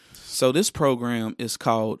So this program is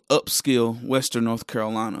called Upskill Western North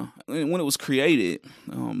Carolina. And when it was created,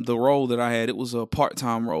 the role that I had, it was a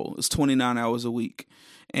part-time role. It's 29 hours a week.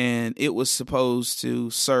 And it was supposed to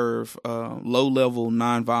serve low-level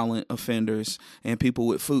nonviolent offenders and people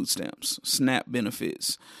with food stamps, SNAP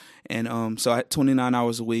benefits. And so I had 29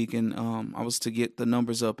 hours a week, and I was to get the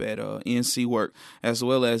numbers up at NC work, as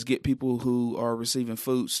well as get people who are receiving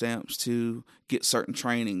food stamps to get certain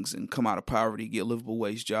trainings and come out of poverty, get livable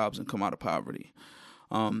wage jobs and come out of poverty.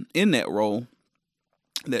 In that role,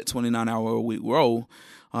 that 29-hour-a-week role,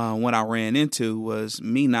 what I ran into was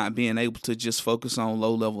me not being able to just focus on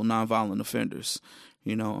low-level nonviolent offenders.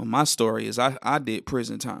 You know, my story is I did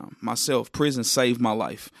prison time myself. Prison saved my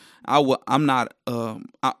life. I wasn't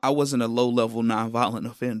a low-level nonviolent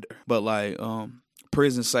offender, but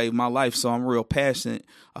prison saved my life. So I'm real passionate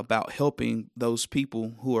about helping those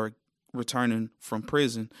people who are returning from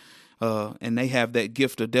prison. And they have that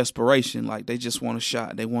gift of desperation. Like, they just want a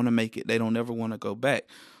shot. They want to make it. They don't ever want to go back.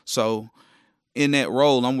 So in that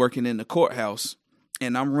role, I'm working in the courthouse,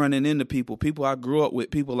 and I'm running into people I grew up with,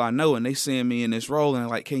 people I know, and they seeing me in this role and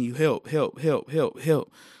like, can you help?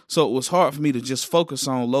 So it was hard for me to just focus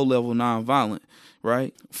on low-level nonviolent,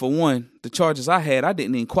 right? For one, the charges I had, I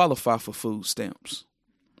didn't even qualify for food stamps.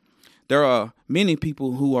 There are many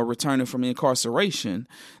people who are returning from incarceration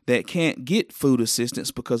that can't get food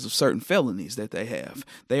assistance because of certain felonies that they have.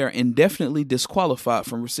 They are indefinitely disqualified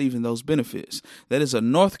from receiving those benefits. That is a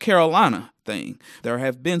North Carolina thing. There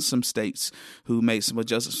have been some states who made some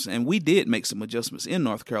adjustments, and we did make some adjustments in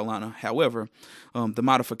North Carolina. However, the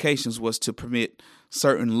modifications was to permit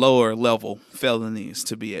certain lower level felonies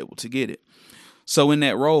to be able to get it. So in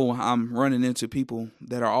that role, I'm running into people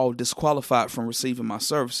that are all disqualified from receiving my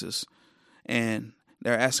services, and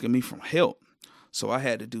they're asking me for help. So I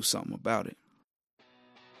had to do something about it.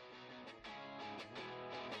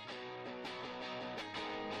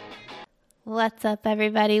 What's up,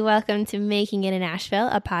 everybody? Welcome to Making It in Asheville,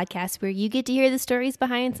 a podcast where you get to hear the stories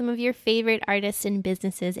behind some of your favorite artists and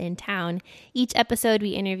businesses in town. Each episode, we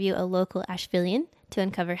interview a local Ashevillean to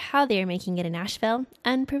uncover how they are making it in Asheville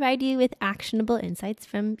and provide you with actionable insights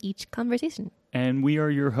from each conversation. And we are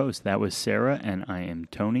your hosts. That was Sarah, and I am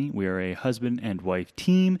Tony. We are a husband and wife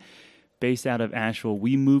team based out of Asheville.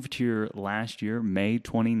 We moved here last year, May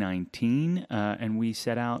 2019, and we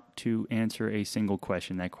set out to answer a single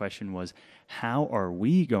question. That question was, how are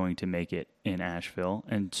we going to make it in Asheville?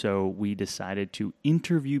 And so we decided to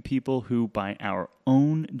interview people who, by our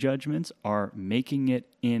own judgments, are making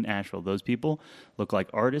it in Asheville. Those people look like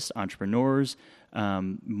artists, entrepreneurs,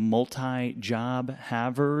 multi-job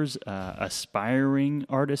havers, aspiring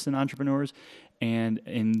artists and entrepreneurs. And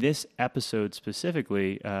in this episode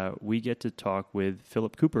specifically, we get to talk with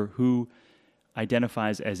Philip Cooper, who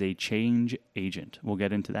identifies as a change agent. We'll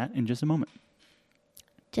get into that in just a moment.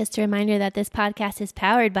 Just a reminder that this podcast is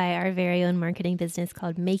powered by our very own marketing business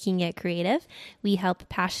called Making It Creative. We help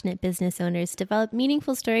passionate business owners develop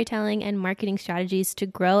meaningful storytelling and marketing strategies to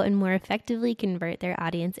grow and more effectively convert their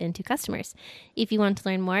audience into customers. If you want to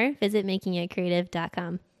learn more, visit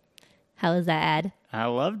makingitcreative.com. How was that ad? I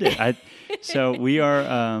loved it. So we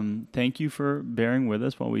are, thank you for bearing with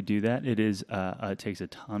us while we do that. It takes a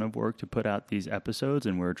ton of work to put out these episodes,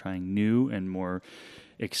 and we're trying new and more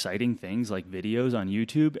exciting things like videos on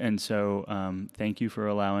YouTube. And so thank you for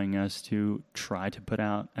allowing us to try to put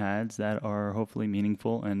out ads that are hopefully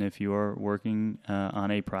meaningful. And if you are working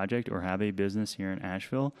on a project or have a business here in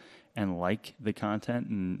Asheville and like the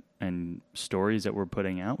content and stories that we're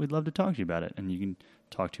putting out, we'd love to talk to you about it. And you can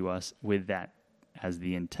talk to us with that as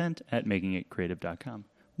the intent at makingitcreative.com.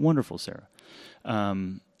 Wonderful, Sarah.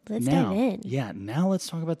 Let's dive in. Yeah, now let's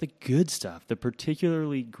talk about the good stuff, the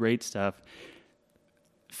particularly great stuff.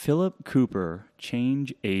 Philip Cooper,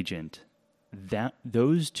 change agent,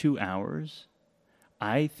 those 2 hours,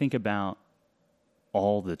 I think about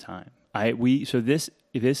all the time. So this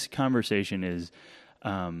conversation is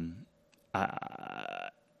at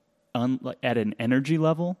an energy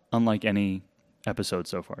level unlike any episode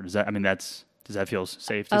so far. Does that feel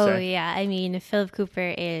safe to say? Oh yeah, I mean, Philip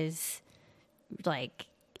Cooper is like,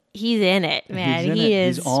 he's in it, man.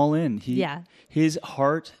 He's all in. His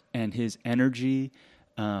heart and his energy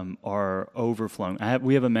are overflowing.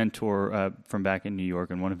 We have a mentor from back in New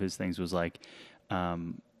York, and one of his things was like,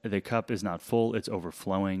 the cup is not full, it's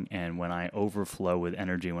overflowing. And when I overflow with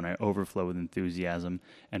energy, when I overflow with enthusiasm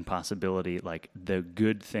and possibility, like, the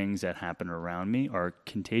good things that happen around me are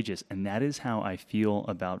contagious. And that is how I feel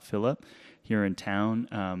about Philip here in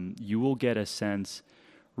town. You will get a sense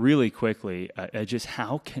really quickly just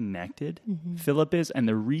how connected Philip is. And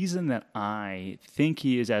the reason that I think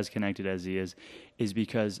he is as connected as he is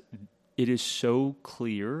because it is so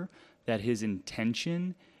clear that his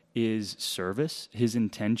intention is service. His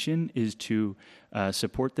intention is to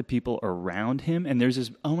support the people around him. And there's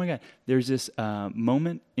this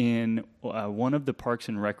moment in one of the Parks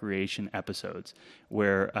and Recreation episodes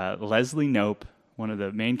where Leslie Knope, one of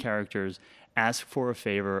the main characters, asks for a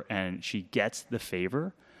favor and she gets the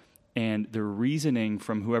favor. And the reasoning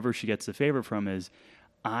from whoever she gets the favor from is,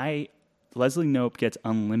 Leslie Knope gets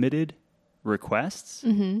unlimited requests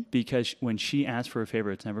because when she asks for a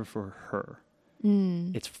favor, it's never for her.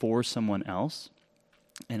 It's for someone else.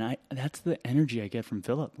 And that's the energy I get from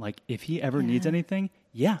Philip. Like, if he ever needs anything,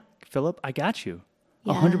 Philip, I got you.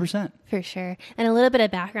 100%. For sure. And a little bit of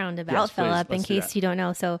background about Philip in case you don't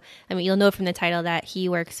know. So, I mean, you'll know from the title that he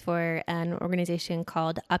works for an organization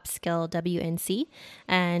called Upskill, WNC.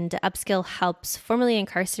 And Upskill helps formerly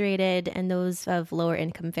incarcerated and those of lower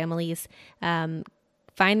income families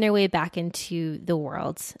find their way back into the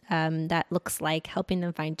world. That looks like helping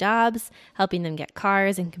them find jobs, helping them get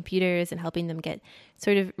cars and computers, and helping them get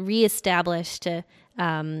sort of reestablished in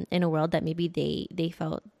a world that maybe they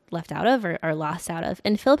felt left out of or lost out of.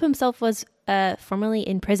 And Philip himself was formerly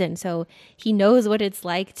in prison, so he knows what it's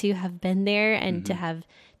like to have been there and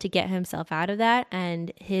to get himself out of that.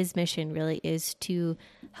 And his mission really is to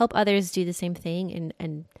help others do the same thing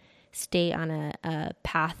and stay on a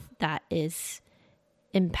path that is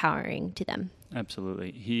empowering to them.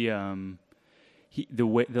 Absolutely.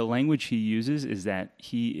 The language he uses is that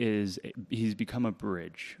he's become a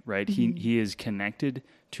bridge, right? He is connected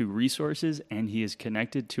to resources and he is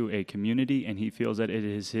connected to a community, and he feels that it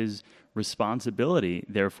is his responsibility,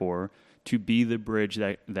 therefore, to be the bridge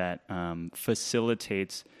that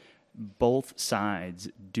facilitates both sides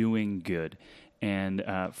doing good. And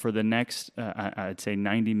for the next, I'd say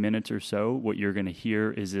 90 minutes or so, what you're going to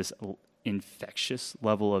hear is this infectious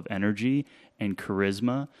level of energy and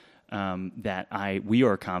charisma that we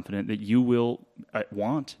are confident that you will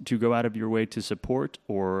want to go out of your way to support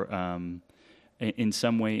or in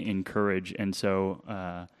some way encourage. And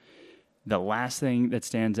so the last thing that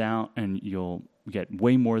stands out, and you'll get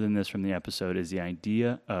way more than this from the episode, is the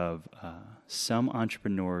idea of some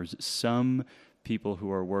entrepreneurs, some people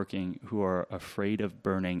who are working, who are afraid of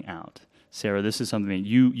burning out. Sarah, this is something that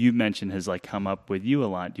you mentioned has like come up with you a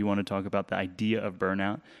lot. Do you want to talk about the idea of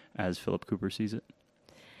burnout as Philip Cooper sees it?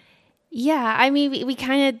 Yeah, I mean, we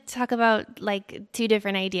kind of talk about like two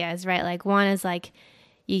different ideas, right? Like one is like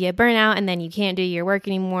you get burnout and then you can't do your work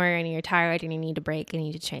anymore and you're tired and you need a break and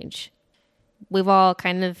you need to change. We've all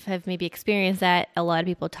kind of have maybe experienced that. A lot of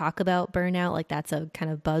people talk about burnout, like that's a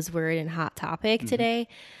kind of buzzword and hot topic today.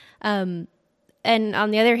 And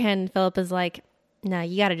on the other hand, Philip is like, no,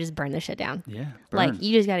 you got to just burn this shit down. Yeah. Like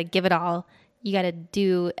you just got to give it all. You got to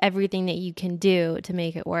do everything that you can do to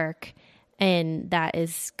make it work. And that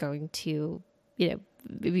is going to,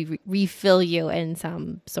 refill you in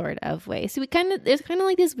some sort of way. So there's kind of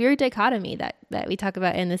like this weird dichotomy that we talk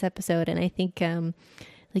about in this episode. And I think,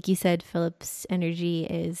 like you said, Philip's energy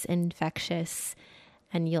is infectious,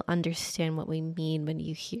 and you'll understand what we mean when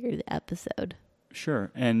you hear the episode.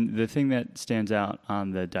 Sure. And the thing that stands out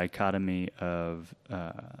on the dichotomy of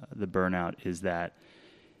the burnout is that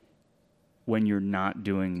when you're not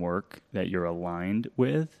doing work that you're aligned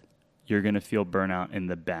with, you're going to feel burnout in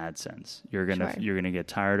the bad sense. You're going to get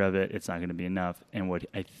tired of it. It's not going to be enough. And what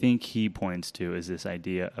I think he points to is this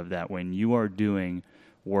idea of that when you are doing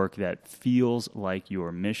work that feels like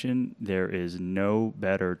your mission, there is no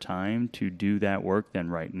better time to do that work than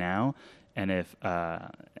right now. And if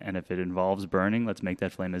it involves burning, let's make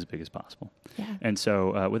that flame as big as possible. Yeah. And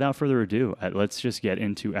so without further ado, let's just get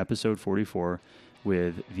into episode 44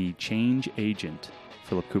 with the change agent,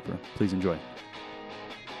 Philip Cooper. Please enjoy.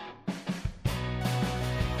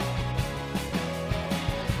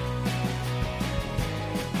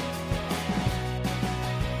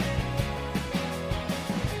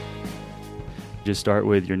 Just start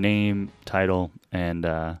with your name, title, and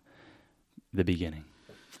the beginning.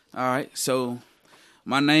 All right, so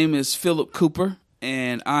my name is Philip Cooper,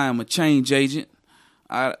 and I am a change agent.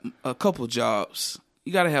 A couple jobs.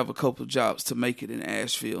 You got to have a couple jobs to make it in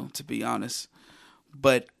Asheville, to be honest.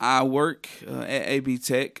 But I work at AB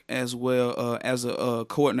Tech as well as a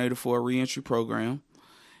coordinator for a reentry program.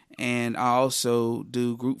 And I also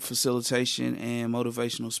do group facilitation and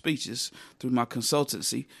motivational speeches through my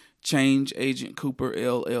consultancy, Change Agent Cooper,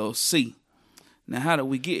 LLC. Now, how did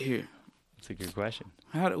we get here? That's a good question.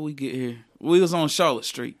 How did we get here? We was on Charlotte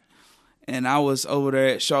Street, and I was over there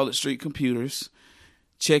at Charlotte Street Computers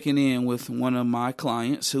checking in with one of my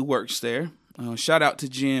clients who works there. Shout out to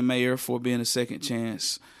Jen Mayer for being a second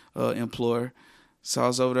chance employer. So I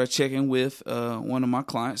was over there checking with one of my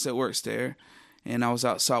clients that works there, and I was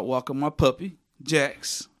outside walking my puppy,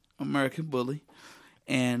 Jax, American Bully,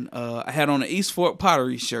 and I had on an East Fork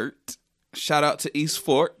Pottery shirt. Shout out to East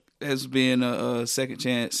Fork as being a second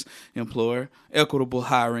chance employer, equitable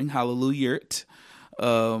hiring, hallelujah.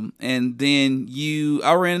 And then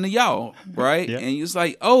I ran into y'all, right? Yep. And you was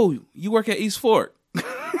like, oh, you work at East Fork.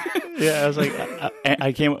 Yeah, I was like,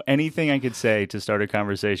 I came anything I could say to start a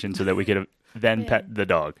conversation so that we could then pet the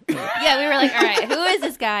dog. Yeah, we were like, all right, who is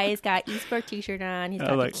this guy? He's got East Fork t-shirt on. He's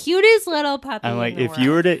got like, the cutest little puppy. I'm like, in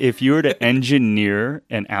the if you were to engineer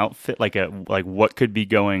an outfit like what could be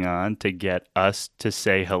going on to get us to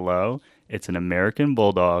say hello, it's an American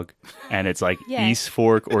Bulldog, and it's like East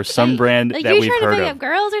Fork or some brand like that we've heard of. Like, you're trying to pick of. up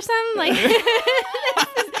girls or something? Like,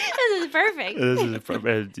 this is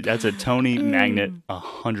perfect. That's a Tony magnet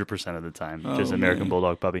 100% of the time. Just American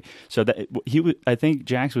Bulldog puppy. So that I think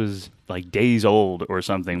Jax was like days old or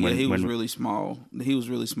something. Yeah, when he was really small. He was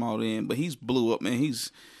really small then, but he's blew up, man.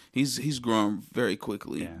 He's grown very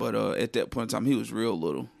quickly. Yeah. But at that point in time, he was real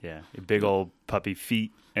little. Yeah, big old puppy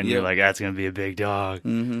feet. And you're like, that's going to be a big dog.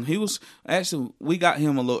 Mm-hmm. He was, actually, we got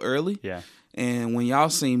him a little early. Yeah. And when y'all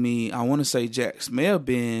see me, I want to say Jax may have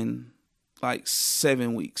been like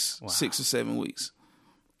 7 weeks, 6 or 7 weeks.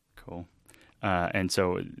 Cool. And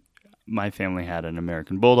so my family had an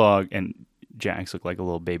American Bulldog, and Jax looked like a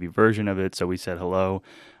little baby version of it. So we said hello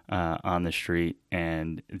on the street,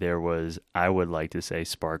 and there was, I would like to say,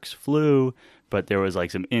 sparks flew, but there was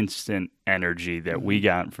like some instant energy that we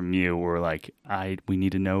got from you. We're like, we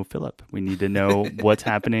need to know Philip. We need to know what's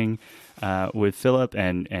happening with Philip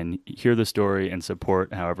and hear the story and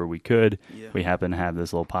support however we could. Yeah. We happen to have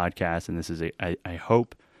this little podcast, and this is I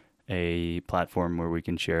hope a platform where we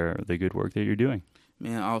can share the good work that you're doing.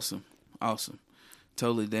 Man, awesome.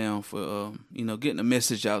 Totally down for getting a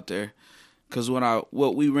message out there. Because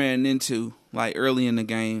what we ran into like early in the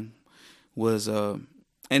game was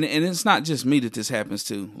and it's not just me that this happens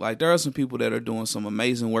to. Like, there are some people that are doing some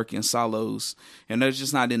amazing work in silos, and they're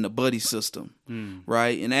just not in the buddy system,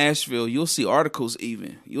 right? In Asheville, you'll see articles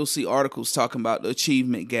talking about the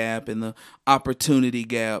achievement gap and the opportunity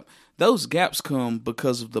gap. Those gaps come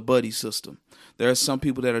because of the buddy system. There are some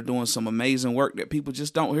people that are doing some amazing work that people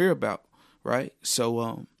just don't hear about, right?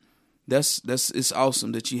 So it's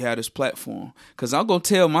awesome that you have this platform, because I'm gonna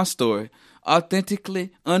tell my story authentically,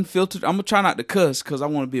 unfiltered. I'm gonna try not to cuss because I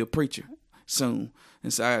want to be a preacher soon,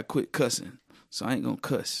 and so I gotta quit cussing. So I ain't gonna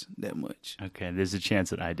cuss that much. Okay, there's a chance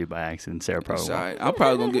that I do by accident. Sarah probably won't. Right. I'm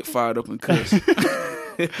probably gonna get fired up and cuss.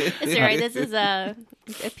 That's right. This is a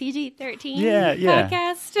PG-13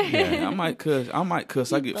 podcast. Yeah, I might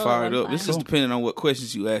cuss. I get fired up. This is depending on what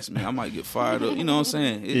questions you ask me. I might get fired up. You know what I'm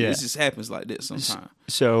saying? It just happens like that sometimes.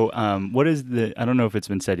 So, what is I don't know if it's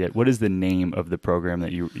been said yet, what is the name of the program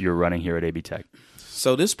that you're running here at AB Tech?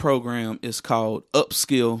 So this program is called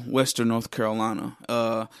Upskill Western North Carolina.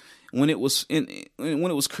 When it was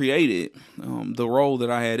created, the role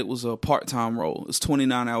that I had, it was a part-time role. It's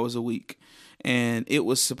 29 hours a week. And it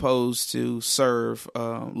was supposed to serve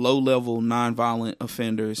low-level nonviolent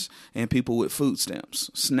offenders and people with food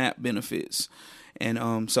stamps, SNAP benefits.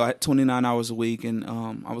 And so I had 29 hours a week, and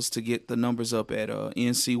I was to get the numbers up at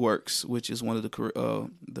NC Works, which is one of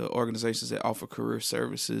the organizations that offer career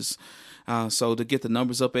services. So to get the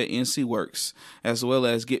numbers up at NC Works, as well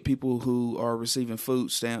as get people who are receiving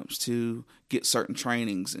food stamps to get certain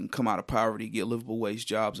trainings and come out of poverty, get livable wage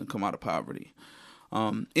jobs and come out of poverty.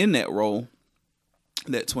 In that role,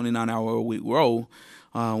 that 29-hour-a-week role,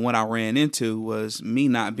 what I ran into was me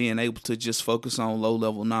not being able to just focus on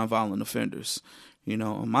low-level nonviolent offenders. You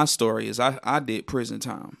know, my story is I did prison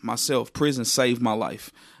time myself. Prison saved my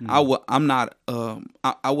life. Mm-hmm.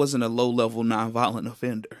 I wasn't a low-level nonviolent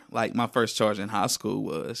offender like my first charge in high school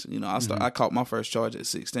was. You know, I caught my first charge at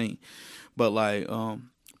 16, but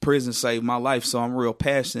prison saved my life. So I'm real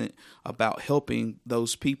passionate about helping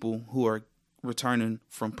those people who are returning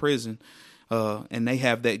from prison. And they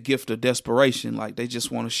have that gift of desperation. Like, they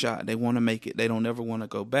just want a shot. They want to make it. They don't ever want to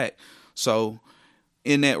go back. So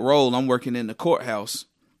in that role, I'm working in the courthouse,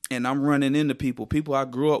 and I'm running into people I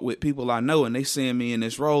grew up with, people I know, and they seeing me in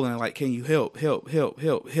this role, and they're like, can you help?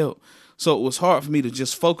 So it was hard for me to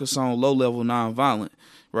just focus on low-level nonviolent,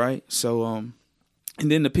 right? So, and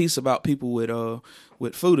then the piece about people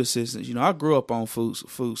with food assistance, you know, I grew up on food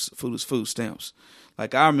stamps.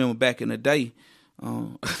 Like, I remember back in the day,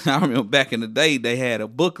 they had a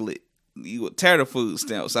booklet. You would tear the food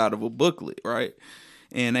stamps out of a booklet, right?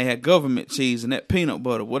 and they had government cheese and that peanut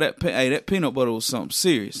butter. Well, that peanut butter was something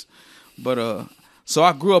serious. But so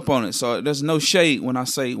I grew up on it. So there's no shade when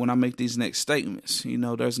I make these next statements.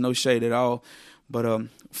 There's no shade at all. But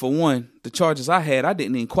for one, the charges I had, I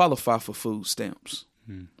didn't even qualify for food stamps.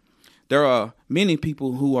 There are many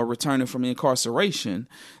people who are returning from incarceration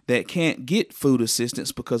that can't get food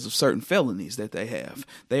assistance because of certain felonies that they have.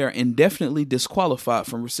 They are indefinitely disqualified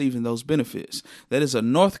from receiving those benefits. That is a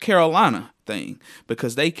North Carolina thing,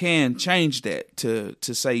 because they can change that to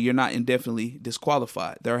say you're not indefinitely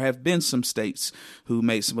disqualified. There have been some states who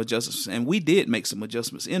made some adjustments, and we did make some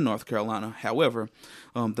adjustments in North Carolina. However,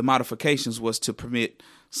 the modifications was to permit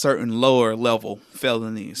certain lower level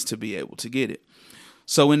felonies to be able to get it.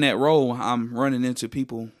 So in that role, I'm running into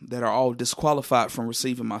people that are all disqualified from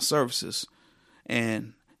receiving my services,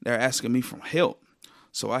 and they're asking me for help.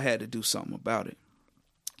 So I had to do something about it.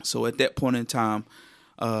 So at that point in time,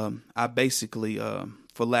 I basically,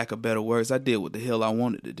 for lack of better words, I did what the hell I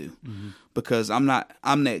wanted to do, because I'm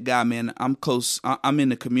that guy, man. I'm close. I'm in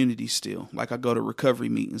the community still. Like, I go to recovery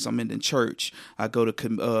meetings. I'm in the church. I go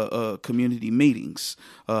to community meetings.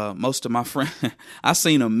 Most of my friends, I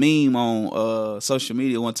seen a meme on social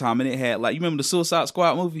media one time, and it had, like, you remember the Suicide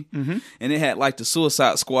Squad movie? And it had like the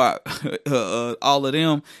Suicide Squad, all of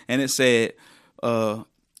them, and it said,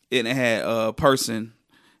 it had a person.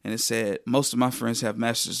 And it said, most of my friends have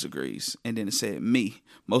master's degrees. And then it said, me,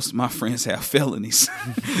 most of my friends have felonies.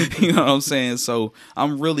 You know what I'm saying? So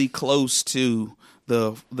I'm really close to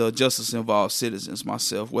the justice-involved citizens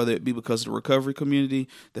myself, whether it be because of the recovery community,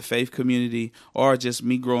 the faith community, or just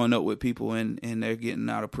me growing up with people and they're getting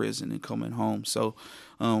out of prison and coming home. So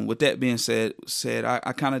with that being said,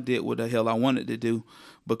 I kind of did what the hell I wanted to do.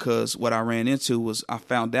 Because what I ran into was, I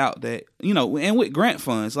found out that, and with grant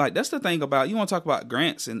funds, like, that's the thing about, you want to talk about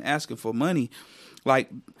grants and asking for money,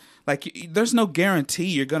 like there's no guarantee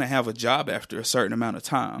you're going to have a job after a certain amount of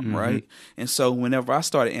time, right? And so whenever I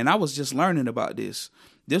started, and I was just learning about this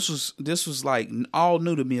was like all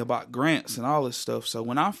new to me about grants and all this stuff. So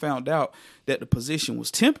when I found out that the position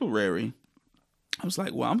was temporary, I was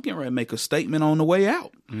like, well, I'm getting ready to make a statement on the way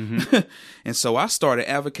out. And so I started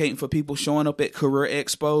advocating for people, showing up at career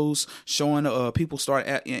expos, showing people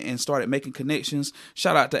started making connections.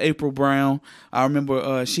 Shout out to April Brown. I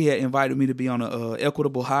remember she had invited me to be on a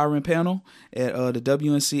equitable hiring panel at the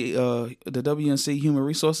WNC Human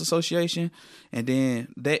Resource Association. And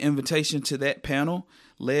then that invitation to that panel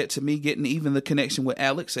led to me getting even the connection with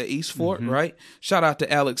Alex at East Fort, right? Shout out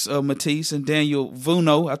to Alex Matisse and Daniel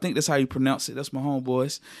Vuno. I think that's how you pronounce it. That's my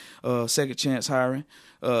homeboys. Second Chance Hiring.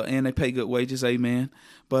 And they pay good wages, amen.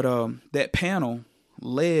 But that panel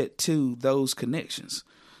led to those connections.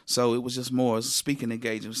 So it was just more speaking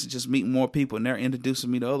engagements, just meeting more people, and they're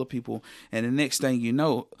introducing me to other people. And the next thing you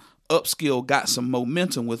know, Upskill got some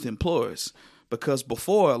momentum with employers. Because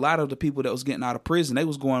before, a lot of the people that was getting out of prison, they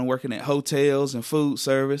was going working at hotels and food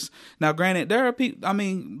service. Now, granted, there are people,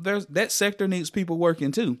 that sector needs people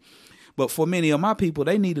working too. But for many of my people,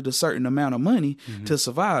 they needed a certain amount of money to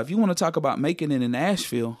survive. You want to talk about making it in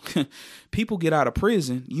Asheville, people get out of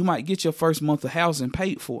prison, you might get your first month of housing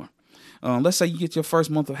paid for. Let's say you get your first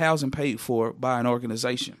month of housing paid for by an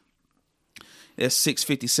organization. That's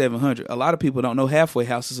 $650, $700. A lot of people don't know halfway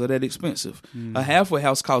houses are that expensive. A halfway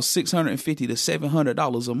house costs $650 to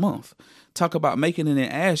 $700 a month. Talk about making it in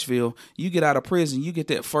Asheville. You get out of prison, you get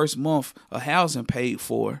that first month of housing paid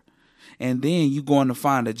for, and then you going to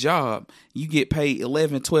find a job. You get paid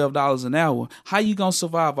 $11, $12 an hour. How you gonna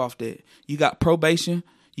survive off that? You got probation.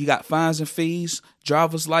 You got fines and fees,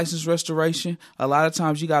 driver's license restoration. A lot of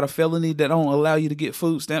times you got a felony that don't allow you to get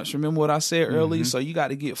food stamps. Remember what I said earlier? So you got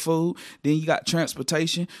to get food. Then you got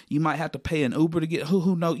transportation. You might have to pay an Uber to get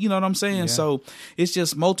who know. You know what I'm saying? Yeah. So it's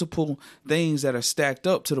just multiple things that are stacked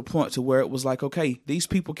up to the point to where it was like, okay, these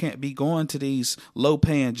people can't be going to these low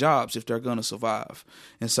paying jobs if they're going to survive.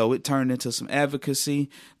 And so it turned into some advocacy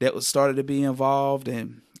that was started to be involved,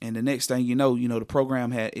 and the next thing you know, the program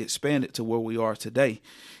had expanded to where we are today.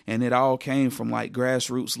 And it all came from like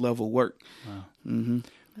grassroots level work. Wow.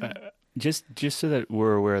 Just so that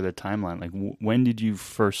we're aware of the timeline, like when did you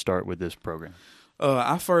first start with this program?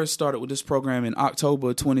 I first started with this program in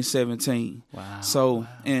October 2017. Wow. So,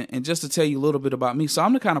 and just to tell you a little bit about me, so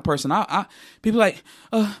I'm the kind of person, I people like,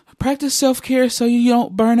 practice self-care so you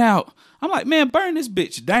don't burn out. I'm like, man, burn this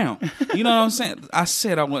bitch down. You know what I'm saying? I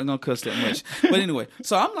said I wasn't going to cuss that much. But anyway,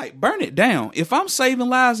 so I'm like, burn it down. If I'm saving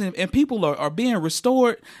lives and people are being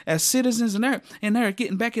restored as citizens and they're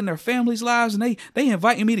getting back in their families' lives and they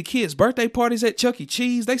inviting me to kids' birthday parties at Chuck E.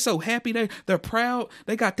 Cheese. They so happy. They're proud.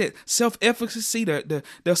 They got that self-efficacy.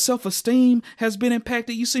 Their self-esteem has been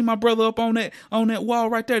impacted. You see my brother up on that wall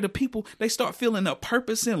right there. The people, they start feeling a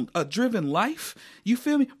purpose in a driven life. You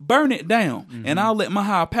feel me? Burn it down, and I'll let my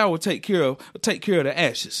higher power take care of the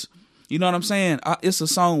ashes. You know what I'm saying? It's a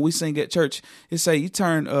song we sing at church. It say you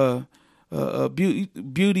turn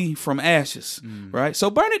beauty from ashes, right? So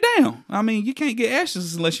burn it down. I mean, you can't get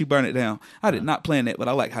ashes unless you burn it down. I did not plan that, but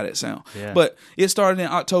I like how that sounds. Yeah. But it started in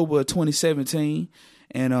October of 2017,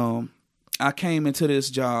 and I came into this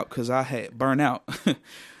job because I had burnt out.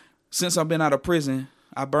 Since I've been out of prison,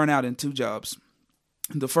 I burned out in 2 jobs.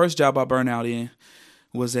 The first job I burned out in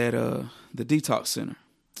was at the detox center,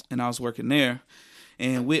 and I was working there.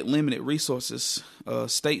 And with limited resources,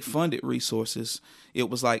 state-funded resources, it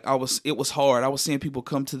was hard. I was seeing people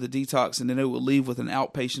come to the detox and then they would leave with an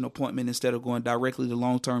outpatient appointment instead of going directly to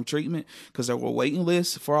long-term treatment because there were waiting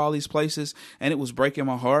lists for all these places, and it was breaking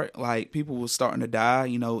my heart. Like, people were starting to die,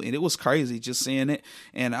 and it was crazy just seeing it.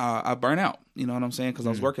 And I burnt out. You know what I'm saying? Because I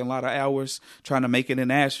was working a lot of hours trying to make it in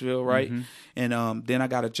Nashville, right? And then I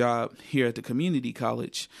got a job here at the community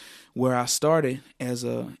college, where I started as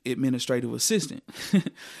a administrative assistant.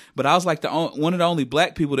 But I was like one of the only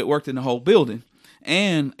black people that worked in the whole building.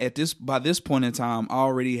 And by this point in time, I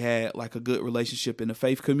already had like a good relationship in the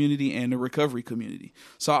faith community and the recovery community.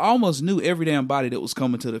 So I almost knew every damn body that was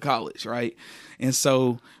coming to the college, right? And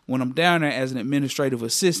so when I'm down there as an administrative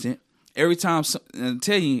assistant, every time, I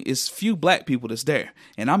tell you, it's few black people that's there,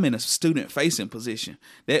 and I'm in a student-facing position.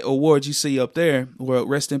 That award you see up there, well,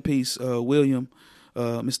 rest in peace, William,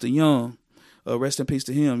 Mr. Young, rest in peace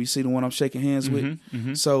to him. You see the one I'm shaking hands with.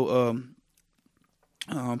 So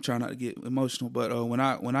I'm trying not to get emotional, but when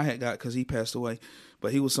I had got, because he passed away,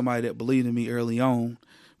 but he was somebody that believed in me early on.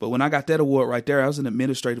 But when I got that award right there, I was an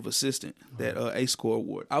administrative assistant. That A-Score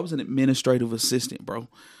award, I was an administrative assistant, bro.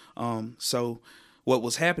 So what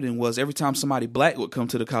was happening was every time somebody black would come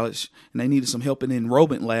to the college and they needed some help in the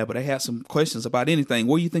enrollment lab, or they had some questions about anything,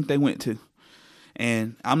 where do you think they went to?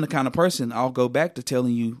 And I'm the kind of person, I'll go back to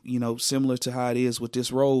telling you, similar to how it is with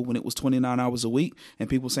this role when it was 29 hours a week and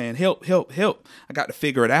people saying, help, help, help. I got to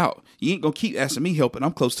figure it out. You ain't going to keep asking me help, and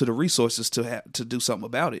I'm close to the resources to do something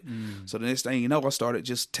about it. So the next thing you know, I started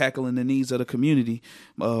just tackling the needs of the community,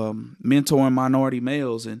 mentoring minority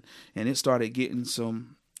males, and it started getting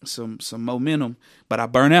some momentum, but I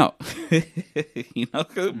burn out, burn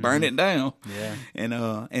it down. Yeah.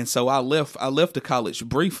 And so I left the college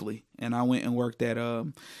briefly, and I went and worked at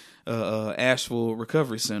Asheville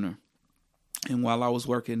Recovery Center. And while I was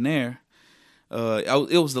working there,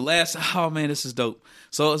 it was the last, oh man, this is dope.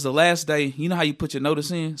 So it was the last day. You know how you put your notice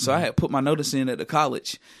in? So I had put my notice in at the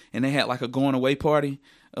college, and they had like a going away party.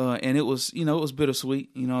 And it was, it was bittersweet,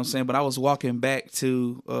 you know what I'm saying? But I was walking back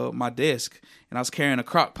to my desk, and I was carrying a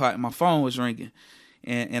crock pot, and my phone was ringing.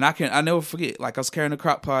 And I never forget, like, I was carrying a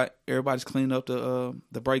crock pot, everybody's cleaning up the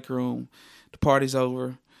break room, the party's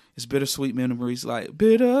over. It's bittersweet memories, like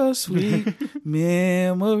bittersweet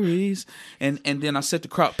memories. And then I set the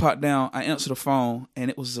crock pot down, I answered the phone,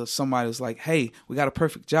 and it was somebody was like, hey, we got a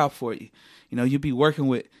perfect job for you. You'll be working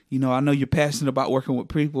with, I know you're passionate about working with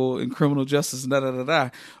people in criminal justice and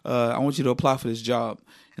I want you to apply for this job.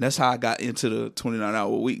 And that's how I got into the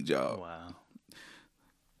 29-hour week job. Wow.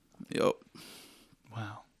 Yep.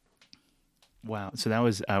 Wow. So that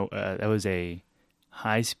was a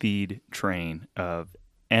high-speed train of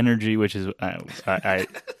energy, which is,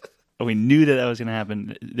 we knew that was going to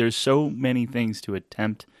happen. There's so many things to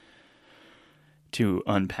attempt to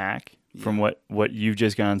unpack from what you've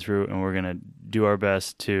just gone through, and we're going to do our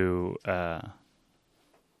best to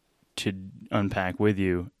unpack with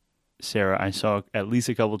you. Sarah, I saw at least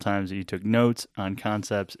a couple times that you took notes on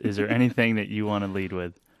concepts. Is there anything that you want to lead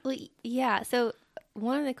with? Well, yeah. So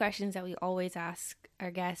one of the questions that we always ask our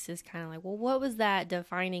guests is kind of like, well, what was that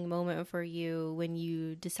defining moment for you when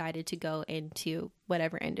you decided to go into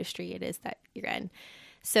whatever industry it is that you're in?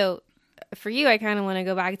 So for you, I kind of want to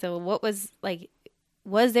go back to what was like,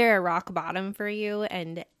 was there a rock bottom for you?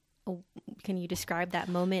 And can you describe that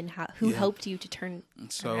moment and who helped you to turn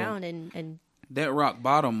around? And that rock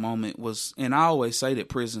bottom moment was, and I always say that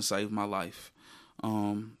prison saved my life.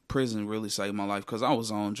 Prison really saved my life because I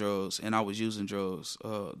was on drugs and I was using drugs.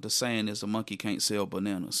 The saying is a monkey can't sell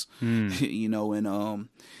bananas, and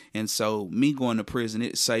so me going to prison,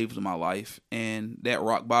 it saved my life. And that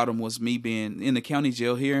rock bottom was me being in the county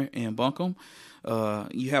jail here in Buncombe.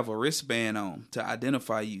 you have a wristband on to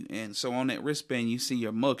identify you. And so on that wristband, you see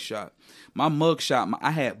your mugshot. My mugshot,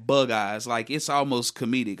 I had bug eyes. Like, it's almost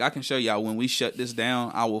comedic. I can show y'all when we shut this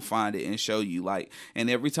down. I will find it and show you. Like, and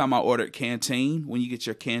every time I ordered Canteen, when you get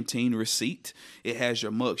your Canteen receipt, it has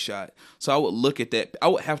your mugshot. So I would look at that. I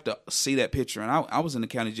would have to see that picture. And I was in the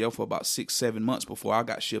county jail for about 6-7 months before I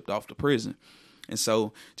got shipped off to prison. And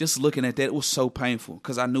so just looking at that, it was so painful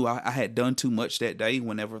because I knew I had done too much that day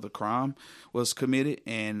whenever the crime was committed.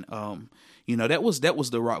 And, that was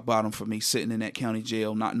the rock bottom for me, sitting in that county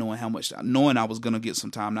jail, not knowing how much, knowing I was going to get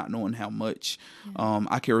some time, not knowing how much.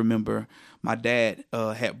 I can remember my dad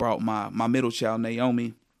had brought my middle child,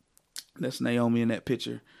 Naomi. That's Naomi in that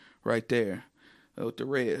picture right there with the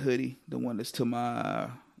red hoodie, the one that's to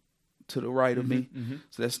the right of me. Mm-hmm.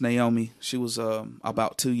 So that's Naomi. She was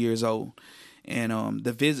about 2 years old. And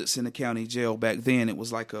the visits in the county jail back then, it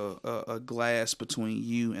was like a glass between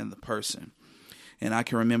you and the person. And I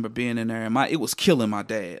can remember being in there, and it was killing my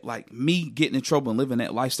dad. Like, me getting in trouble and living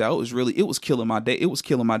that lifestyle, it was killing my dad. It was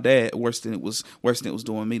killing my dad worse than it was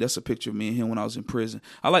doing me. That's a picture of me and him when I was in prison.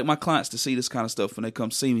 I like my clients to see this kind of stuff when they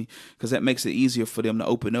come see me, because that makes it easier for them to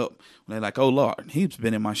open up. When they're like, oh Lord, he's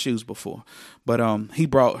been in my shoes before. But he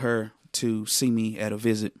brought her to see me at a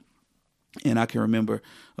visit. And I can remember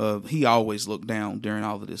he always looked down during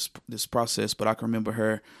all of this process, but I can remember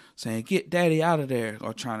her saying, "Get Daddy out of there,"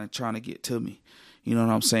 or trying to get to me. You know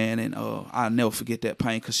what I'm saying? And I'll never forget that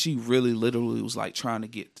pain, because she really literally was like trying to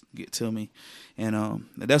get to me. And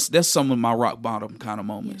that's some of my rock bottom kind of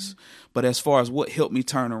moments. Yeah. But as far as what helped me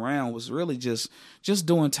turn around was really just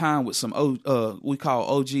doing time with some we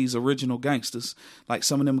call OGs, original gangsters, like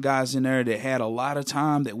some of them guys in there that had a lot of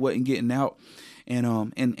time that wasn't getting out.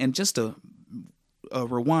 And just to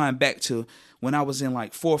rewind back to when I was in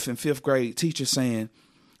like 4th and 5th grade, teacher saying,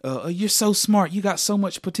 "You're so smart. You got so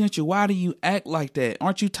much potential. Why do you act like that?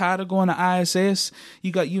 Aren't you tired of going to ISS?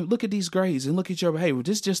 You look at these grades and look at your behavior.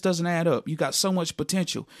 This just doesn't add up. You got so much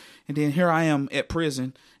potential." And then here I am at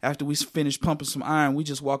prison. After we finished pumping some iron, we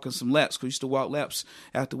just walking some laps, because we used to walk laps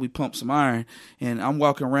after we pumped some iron. And I'm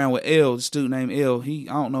walking around with L, this dude named L.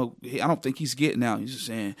 I don't think he's getting out. He's just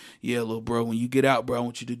saying, "Yeah, little bro, when you get out, bro, I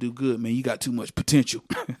want you to do good, man. You got too much potential."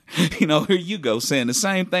 Here you go, saying the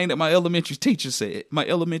same thing that my elementary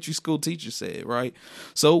school teacher said, right?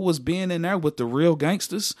 So it was being in there with the real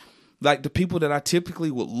gangsters, like the people that I typically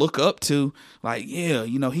would look up to, like, yeah,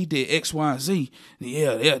 he did X, Y, and Z.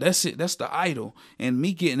 Yeah, that's it. That's the idol. And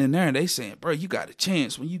me getting in there and they saying, "Bro, you got a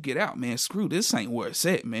chance when you get out, man. Screw this, ain't where it's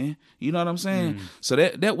at, man." You know what I'm saying? So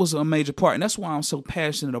that was a major part. And that's why I'm so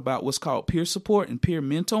passionate about what's called peer support and peer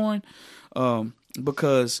mentoring,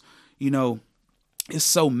 because, it's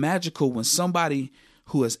so magical when somebody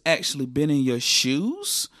who has actually been in your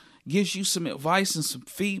shoes gives you some advice and some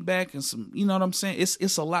feedback and some, you know what I'm saying?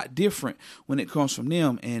 It's a lot different when it comes from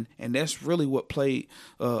them, and that's really what played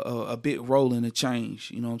a big role in the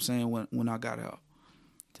change. You know what I'm saying? When I got out.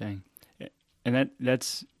 Dang, and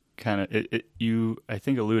that's kind of you I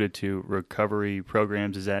think alluded to recovery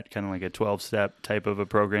programs. Is that kind of like a 12-step type of a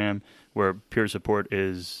program where peer support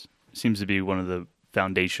seems to be one of the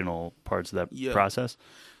foundational parts of that process?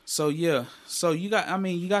 So you got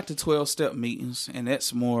the 12-step meetings, and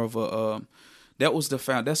that's more of a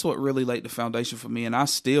that's what really laid the foundation for me. And I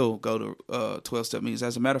still go to 12-step meetings.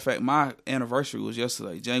 As a matter of fact, my anniversary was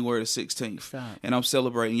yesterday, January the 16th. Stop. And I'm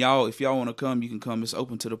celebrating. Y'all, if y'all want to come, you can come. It's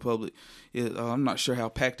open to the public. I'm not sure how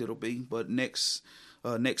packed it'll be, but next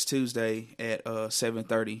Tuesday at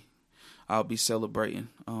 7:30, I'll be celebrating.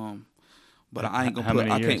 But I ain't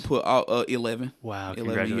gonna I can't put all 11. Wow,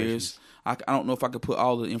 11 years. I don't know if I could put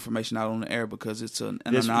all the information out on the air because it's an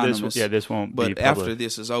anonymous. This won't be public. But after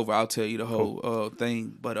this is over, I'll tell you the whole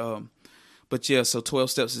thing. But yeah, so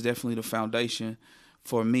 12 steps is definitely the foundation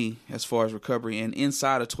for me as far as recovery. And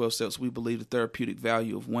inside of 12 steps, we believe the therapeutic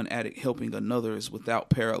value of one addict helping another is without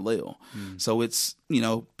parallel. So it's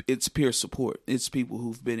peer support. It's people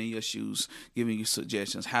who've been in your shoes giving you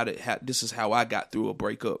suggestions. This is how I got through a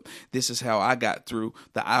breakup. This is how I got through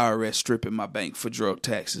the IRS stripping my bank for drug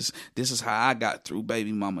taxes. This is how I got through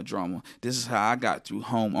baby mama drama. This is how I got through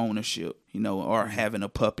home ownership, or having a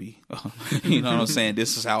puppy. You know what I'm saying?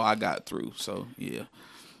 This is how I got through. So, yeah.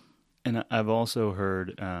 And I've also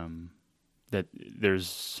heard that there's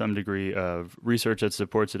some degree of research that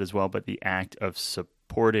supports it as well, but the act of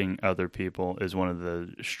supporting other people is one of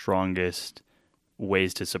the strongest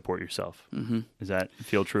ways to support yourself. Does that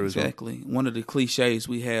feel true as well? Exactly. One of the cliches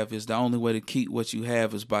we have is the only way to keep what you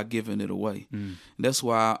have is by giving it away. That's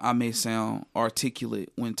why I may sound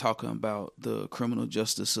articulate when talking about the criminal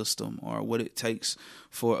justice system or what it takes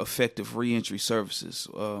for effective reentry services,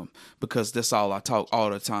 because that's all I talk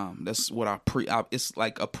all the time. That's what it's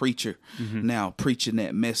like a preacher now preaching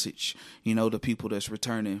that message, to people that's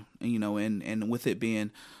returning, and with it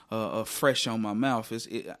being fresh on my mouth,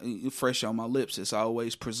 fresh on my lips, it's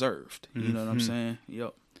always preserved. You know what I'm saying?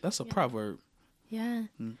 Yep. That's a proverb. Yeah.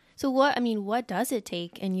 So what does it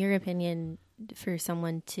take, in your opinion, for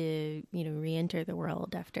someone to, re-enter the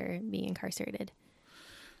world after being incarcerated?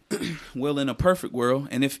 Well, in a perfect world,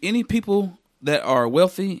 and if any people that are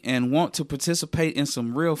wealthy and want to participate in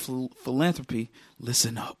some real philanthropy,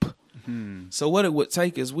 listen up. So what it would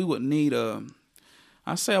take is we would need,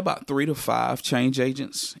 I'd say about 3 to 5 change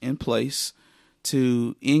agents in place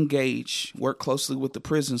to work closely with the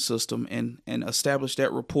prison system and establish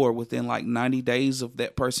that rapport within like 90 days of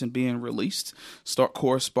that person being released. Start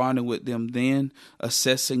corresponding with them then,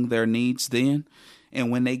 assessing their needs then. And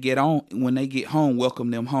when they get home,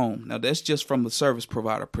 welcome them home. Now, that's just from the service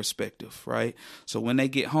provider perspective, right? So when they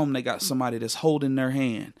get home, they got somebody that's holding their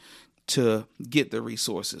hand to get the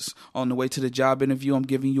resources. On the way to the job interview, I'm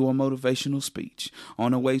giving you a motivational speech.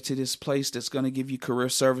 On the way to this place that's going to give you career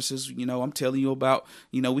services, I'm telling you about,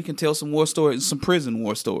 we can tell some war stories, some prison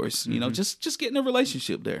war stories, just getting a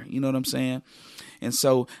relationship there. You know what I'm saying? And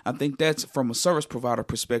so I think that's, from a service provider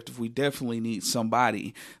perspective, we definitely need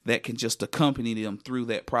somebody that can just accompany them through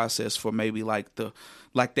that process for maybe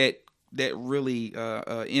that really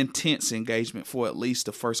intense engagement for at least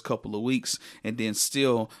the first couple of weeks, and then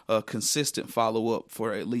still a consistent follow-up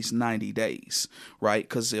for at least 90 days, right?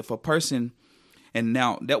 Because if a person, and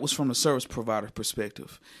now that was from the service provider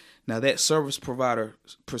perspective. Now that service provider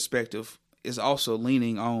perspective is also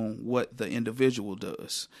leaning on what the individual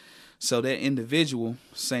does. So that individual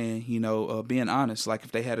saying, being honest, like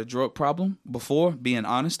if they had a drug problem before, being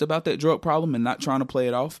honest about that drug problem and not trying to play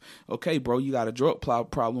it off. Okay, bro, you got a drug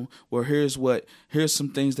problem. Well, here's some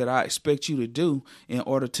things that I expect you to do in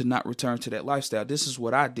order to not return to that lifestyle. This is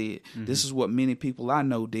what I did. This is what many people I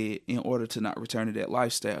know did in order to not return to that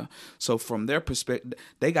lifestyle. So from their perspective,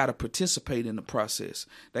 they got to participate in the process.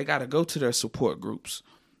 They got to go to their support groups.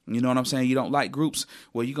 You know what I'm saying? You don't like groups?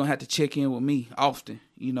 Well, you're going to have to check in with me often,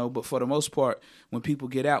 but for the most part, when people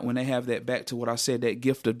get out, when they have that, back to what I said, that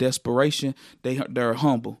gift of desperation, they're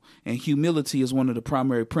humble. And humility is one of the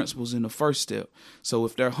primary principles in the first step. So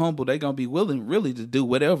if they're humble, they're going to be willing really to do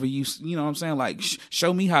whatever you know what I'm saying? Like,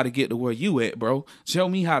 show me how to get to where you at, bro. Show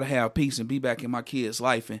me how to have peace and be back in my kid's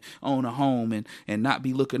life and own a home and not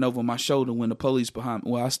be looking over my shoulder when the police behind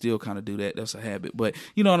me. Well, I still kind of do that. That's a habit. But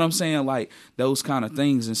you know what I'm saying? Like those kind of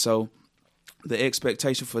things. And so the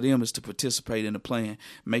expectation for them is to participate in the plan,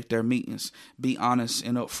 make their meetings, be honest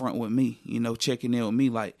and upfront with me, checking in with me.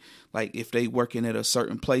 Like if they working at a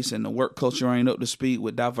certain place and the work culture ain't up to speed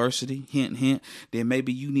with diversity, hint, then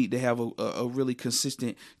maybe you need to have a really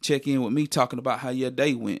consistent check in with me talking about how your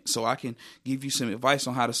day went so I can give you some advice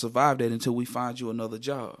on how to survive that until we find you another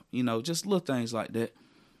job. Just little things like that.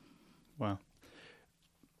 Wow.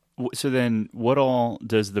 So then what all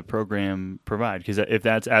does the program provide? Because if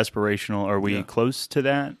that's aspirational, are we close to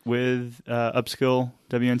that with Upskill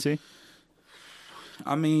WNC?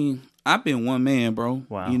 I mean, I've been one man, bro.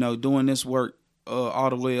 Wow. Doing this work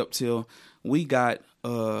all the way up till we got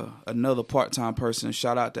another part-time person.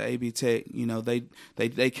 Shout out to AB Tech.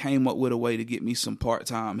 They came up with a way to get me some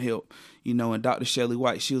part-time help. And Dr. Shelley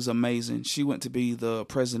White, she was amazing. She went to be the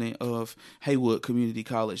president of Haywood Community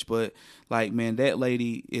College. But that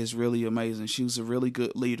lady is really amazing. She was a really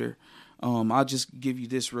good leader. I'll just give you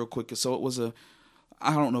this real quick. So it was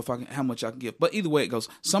I don't know how much I can give, but either way it goes,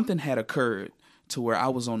 something had occurred to where I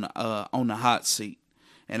was on the hot seat.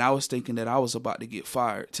 And I was thinking that I was about to get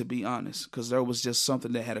fired, to be honest, because there was just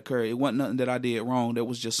something that had occurred. It wasn't nothing that I did wrong. There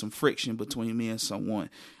was just some friction between me and someone.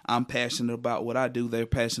 I'm passionate about what I do. They're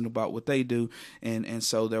passionate about what they do. And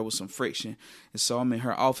so there was some friction. And so I'm in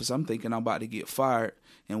her office. I'm thinking I'm about to get fired.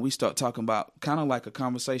 And we start talking about kind of like a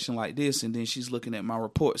conversation like this. And then she's looking at my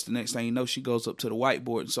reports. The next thing you know, she goes up to the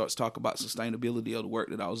whiteboard and starts talking about sustainability of the work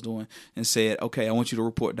that I was doing and said, okay, I want you to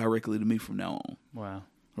report directly to me from now on. Wow.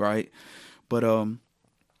 Right. But,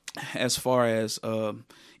 as far as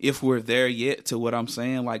if we're there yet to what I'm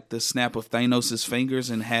saying, like the snap of Thanos' fingers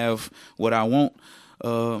and have what I want,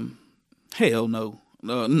 hell no.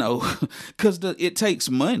 No, because it takes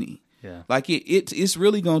money. Yeah. Like it's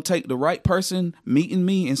really going to take the right person meeting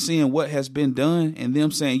me and seeing what has been done and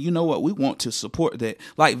them saying, you know what, we want to support that.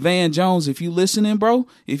 Like Van Jones, if you listening, bro,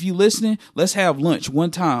 let's have lunch one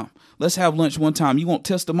time. Let's have lunch one time. You want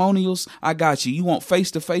testimonials? I got you. You want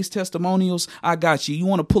face-to-face testimonials? I got you. You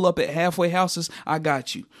want to pull up at halfway houses? I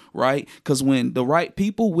got you, right? Because when the right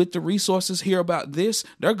people with the resources hear about this,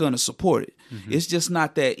 they're going to support it. Mm-hmm. It's just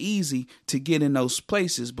not that easy to get in those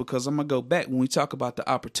places because I'm going to go back when we talk about the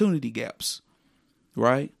opportunity gaps,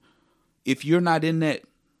 right? If you're not in that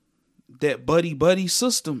buddy-buddy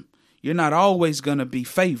system, you're not always going to be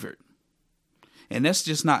favored. And that's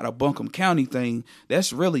just not a Buncombe County thing.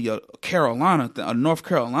 That's really a North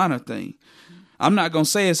Carolina thing. I'm not going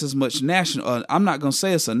to say it's as much national. I'm not going to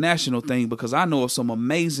say it's a national thing because I know of some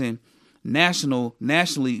amazing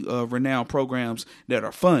nationally renowned programs that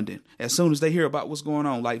are funding. As soon as they hear about what's going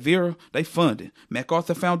on, like Vera, they funding.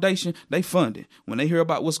 MacArthur Foundation, they funding. When they hear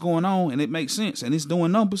about what's going on and it makes sense and it's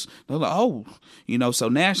doing numbers, they're like, oh, so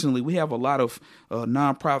nationally we have a lot of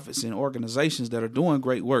nonprofits and organizations that are doing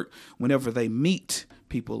great work whenever they meet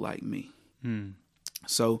people like me.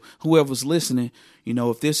 So whoever's listening,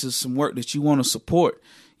 if this is some work that you want to support,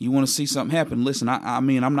 you want to see something happen. Listen, I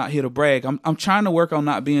mean, I'm not here to brag. I'm trying to work on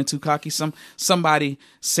not being too cocky. Somebody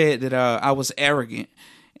said that I was arrogant,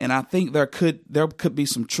 and I think there could be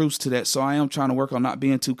some truth to that. So I am trying to work on not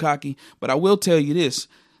being too cocky. But I will tell you this: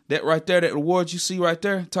 that right there, that award you see right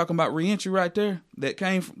there, talking about reentry right there, that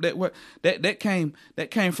came from that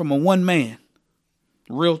came from a one man.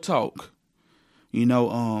 Real talk,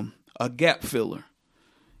 a gap filler.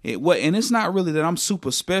 And it's not really that I'm super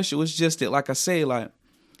special. It's just that, like I say, like,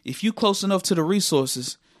 if you close enough to the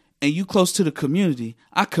resources and you close to the community,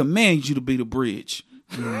 I command you to be the bridge.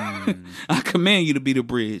 I command you to be the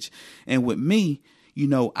bridge. And with me,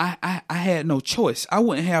 I had no choice. I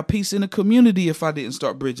wouldn't have peace in the community if I didn't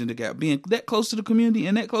start bridging the gap. Being that close to the community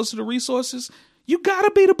and that close to the resources, you got to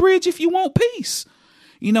be the bridge if you want peace.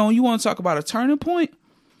 And you want to talk about a turning point?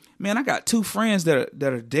 Man, I got 2 friends that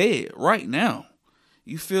are dead right now.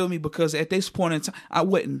 You feel me? Because at this point in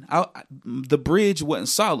time, the bridge wasn't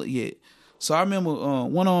solid yet. So I remember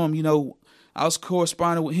one of them, I was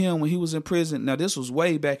corresponding with him when he was in prison. Now, this was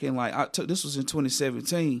way back in this was in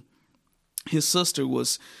 2017. His sister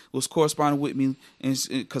was corresponding with me, and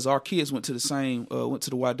because our kids went to the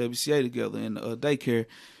YWCA together in daycare.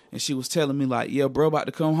 And she was telling me, like, yeah, bro, about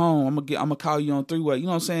to come home. I'm gonna call you on 3-way. You know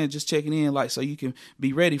what I'm saying? Just checking in, like, so you can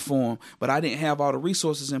be ready for him. But I didn't have all the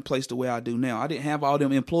resources in place the way I do now. I didn't have all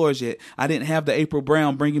them employers yet. I didn't have the April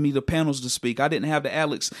Brown bringing me the panels to speak. I didn't have the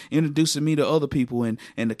Alex introducing me to other people and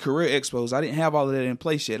the career expos. I didn't have all of that in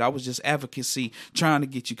place yet. I was just advocacy, trying to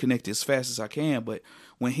get you connected as fast as I can. But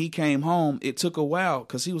when he came home, it took a while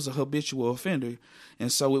because he was a habitual offender.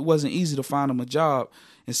 And so it wasn't easy to find him a job.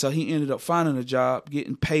 And so he ended up finding a job,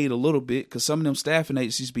 getting paid a little bit, because some of them staffing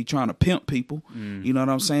agencies be trying to pimp people. You know what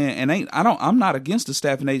I'm saying? And I'm not against the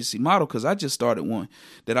staffing agency model, because I just started one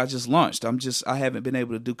that I just launched. I haven't been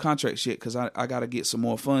able to do contracts yet because I got to get some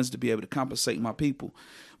more funds to be able to compensate my people.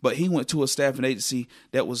 But he went to a staffing agency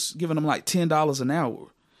that was giving him like $10 an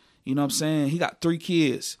hour. You know what I'm saying? He got 3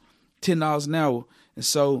 kids, $10 an hour. And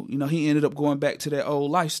so, he ended up going back to that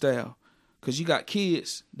old lifestyle. Because you got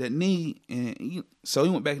kids that need, so he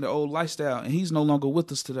went back to the old lifestyle, and he's no longer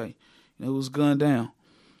with us today. It was gunned down.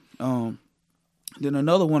 Then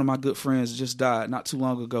another one of my good friends just died not too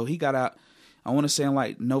long ago. He got out, I want to say in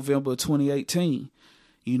like November of 2018.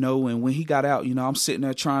 And when he got out, I'm sitting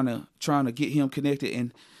there trying to get him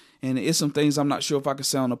connected, and it's some things I'm not sure if I can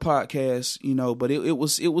say on the podcast, but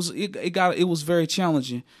it was very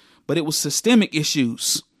challenging. But it was systemic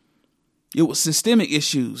issues. It was systemic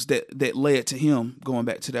issues that led to him going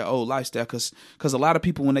back to that old lifestyle. Because a lot of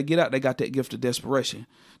people, when they get out, they got that gift of desperation.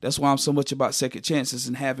 That's why I'm so much about second chances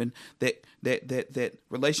and having that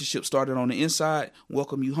relationship started on the inside,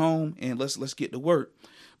 welcome you home, and let's get to work.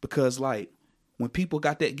 Because like when people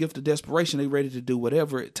got that gift of desperation, they ready to do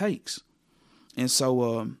whatever it takes. And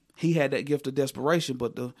so he had that gift of desperation,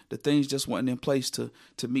 but the things just weren't in place to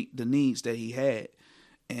meet the needs that he had,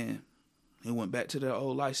 and he went back to that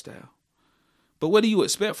old lifestyle. But what do you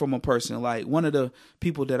expect from a person? Like one of the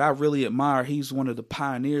people that I really admire, he's one of the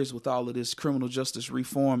pioneers with all of this criminal justice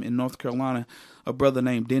reform in North Carolina, a brother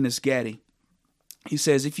named Dennis Gaddy. He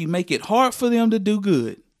says, if you make it hard for them to do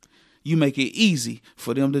good, you make it easy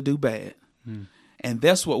for them to do bad. And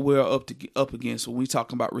that's what we're up against when we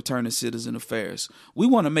talking about returning citizen affairs. We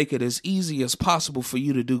want to make it as easy as possible for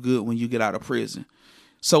you to do good when you get out of prison.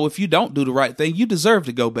 So if you don't do the right thing, you deserve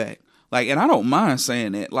to go back. Like, and I don't mind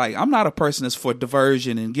saying that. Like, I'm not a person that's for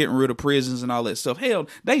diversion and getting rid of prisons and all that stuff. Hell,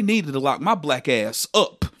 they needed to lock my black ass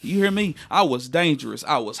up. You hear me? I was dangerous.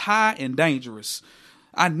 I was high and dangerous.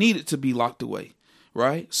 I needed to be locked away,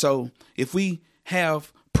 right? So if we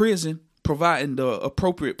have prison providing the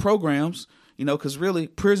appropriate programs, you know, because really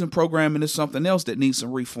prison programming is something else that needs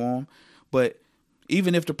some reform. But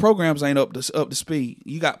even if the programs ain't up to speed,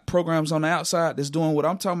 you got programs on the outside that's doing what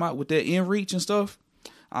I'm talking about with that in reach and stuff.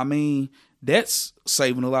 I mean, that's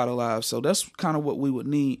saving a lot of lives. So that's kind of what we would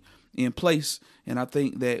need in place. And I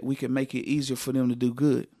think that we can make it easier for them to do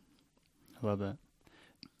good. I love that.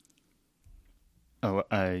 Oh,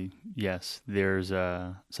 yes, there's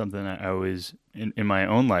something I always, in my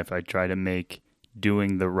own life, I try to make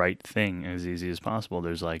doing the right thing as easy as possible.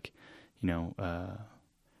 There's like, you know,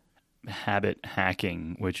 habit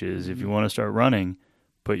hacking, which is if you want to start running,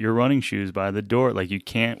 put your running shoes by the door. Like, you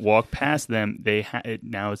can't walk past them.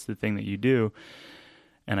 Now it's the thing that you do.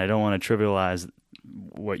 And I don't want to trivialize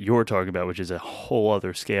what you're talking about, which is a whole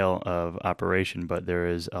other scale of operation, but there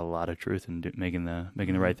is a lot of truth in making the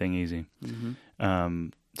right thing easy. Mm-hmm.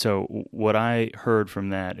 So what I heard from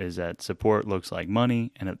that is that support looks like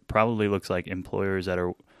money, and it probably looks like employers that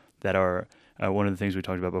are one of the things we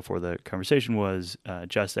talked about before the conversation was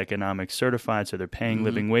just economics certified, so they're paying mm-hmm.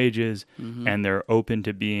 living wages, mm-hmm. and they're open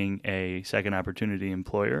to being a second opportunity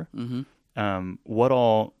employer. Mm-hmm. What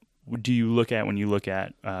all do you look at when you look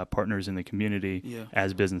at partners in the community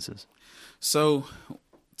as businesses? So,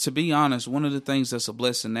 to be honest, one of the things that's a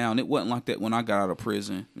blessing now, and it wasn't like that when I got out of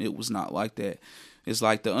prison. It was not like that. It's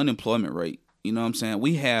like the unemployment rate. You know what I'm saying?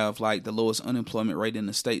 We have like the lowest unemployment rate in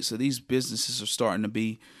the state. So these businesses are starting to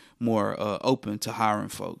be more open to hiring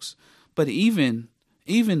folks. But even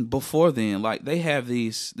before then, like they have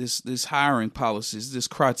this hiring policies, this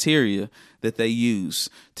criteria that they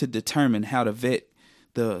use to determine how to vet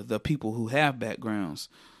the people who have backgrounds.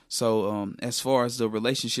 So as far as the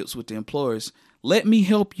relationships with the employers, let me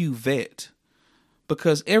help you vet,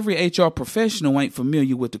 because every HR professional ain't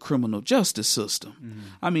familiar with the criminal justice system. Mm-hmm.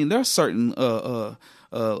 I mean, there's certain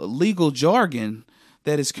legal jargon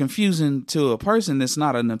that is confusing to a person that's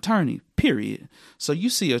not an attorney, period. So you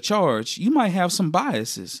see a charge, you might have some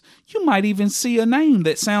biases. You might even see a name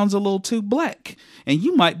that sounds a little too black, and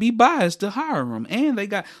you might be biased to hire them.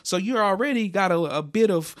 And so you're already got a bit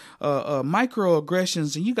of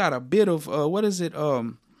microaggressions, and you got a bit of,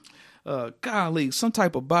 some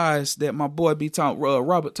type of bias that my boy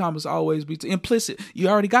Robert Thomas always be implicit. You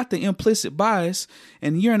already got the implicit bias,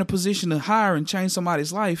 and you're in a position to hire and change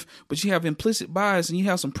somebody's life, but you have implicit bias and you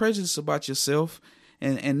have some prejudice about yourself.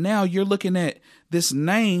 And now you're looking at this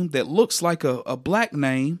name that looks like a black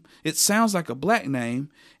name. It sounds like a black name,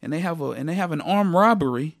 and they have an armed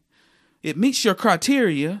robbery. It meets your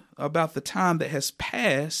criteria about the time that has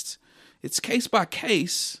passed. It's case by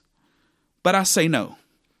case, but I say no.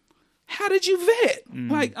 How did you vet?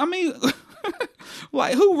 Like, I mean,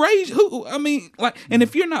 like and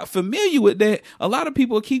if you're not familiar with that, a lot of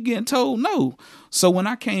people keep getting told no. So when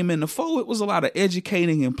I came in the fold, it was a lot of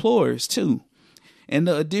educating employers too. And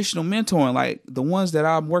the additional mentoring, like the ones that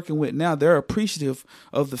I'm working with now, they're appreciative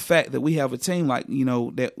of the fact that we have a team, like, you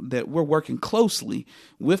know, that we're working closely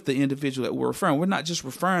with the individual that we're referring. We're not just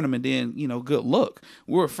referring them and then, you know, good luck.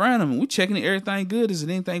 We're referring them and we're checking if everything good. Is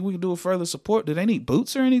there anything we can do with further support? Do they need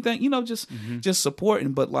boots or anything? You know, just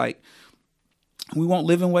supporting. But like, we want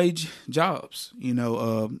living wage jobs. You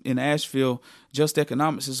know, in Asheville, Just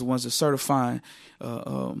Economics is the ones that certifying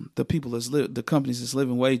the people the companies that's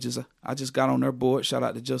living wages. I just got on their board. Shout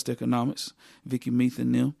out to Just Economics, Vicky Meath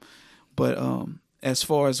and them. But as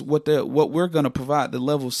far as what we're going to provide, the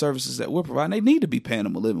level of services that we're providing, they need to be paying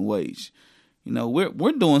them a living wage. You know,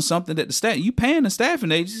 we're doing something that the staff, you paying the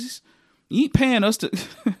staffing agencies, you ain't paying us to.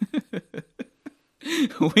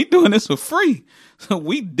 We doing this for free, so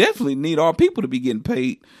we definitely need our people to be getting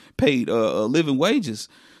paid living wages.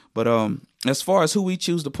 But as far as who we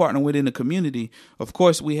choose to partner with in the community, of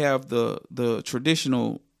course we have the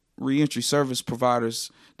traditional reentry service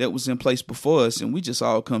providers that was in place before us, and we just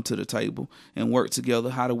all come to the table and work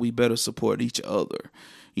together. How do we better support each other?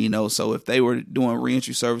 You know, so if they were doing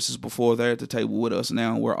reentry services before, they're at the table with us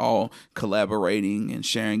now. We're all collaborating and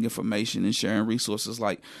sharing information and sharing resources.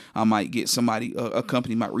 Like I might get somebody, a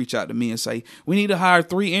company might reach out to me and say, we need to hire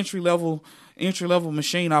 3 entry level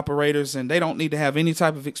machine operators, and they don't need to have any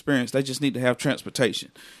type of experience. They just need to have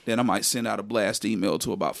transportation. Then I might send out a blast email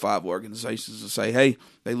to about 5 organizations and say, hey,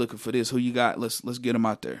 they looking for this. Who you got? Let's get them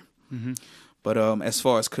out there. Mm-hmm. But as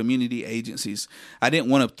far as community agencies, I didn't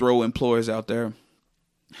want to throw employers out there.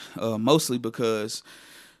 Mostly because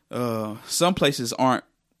some places aren't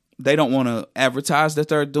they don't want to advertise that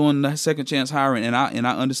they're doing the second chance hiring, and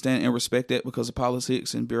I understand and respect that because of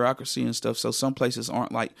politics and bureaucracy and stuff. So some places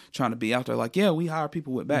aren't like trying to be out there like, yeah, we hire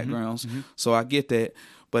people with backgrounds. So I get that.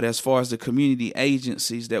 But as far as the community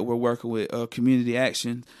agencies that we're working with, community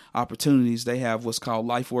action opportunities, they have what's called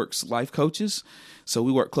LifeWorks life coaches. So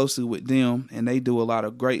we work closely with them, and they do a lot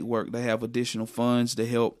of great work. They have additional funds to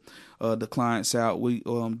help the clients out. We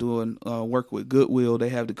doing work with Goodwill. They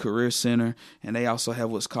have the Career Center, and they also have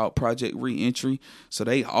what's called Project Reentry. So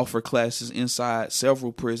they offer classes inside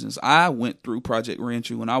several prisons. I went through Project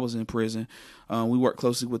Reentry when I was in prison. We work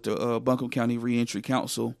closely with the Buncombe County Reentry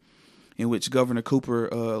Council, in which Governor Cooper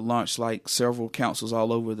launched like several councils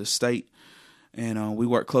all over the state. And we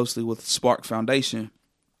work closely with Spark Foundation.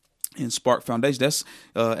 And Spark Foundation, that's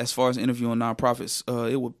as far as interviewing nonprofits,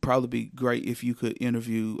 it would probably be great if you could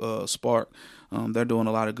interview Spark. They're doing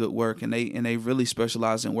a lot of good work, and they really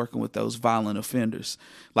specialize in working with those violent offenders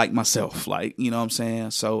like myself, like, you know what I'm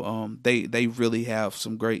saying? So they really have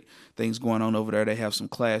some great things going on over there. They have some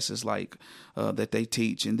classes like that they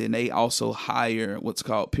teach, and then they also hire what's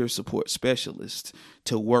called peer support specialists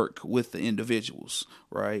to work with the individuals,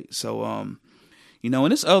 right? So you know,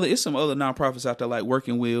 and it's some other nonprofits out there like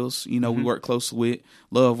Working Wheels. You know, we work closely with,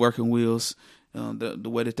 love Working Wheels. The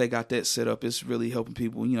way that they got that set up is really helping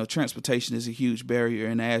people. You know, transportation is a huge barrier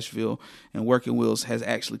in Asheville, and Working Wheels has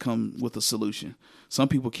actually come with a solution. Some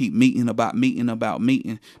people keep meeting, but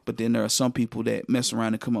then there are some people that mess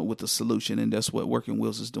around and come up with a solution, and that's what Working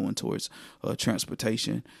Wheels is doing towards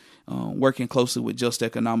transportation. Working closely with Just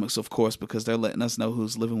Economics, of course, because they're letting us know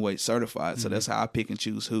who's living wage certified. So that's how I pick and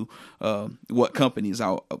choose what companies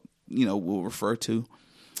I will refer to.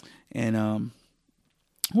 And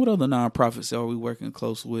what other nonprofits are we working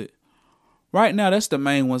close with? Right now, that's the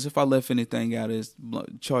main ones. If I left anything out, is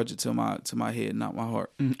charge it to my head, not my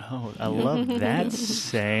heart. Oh, I love that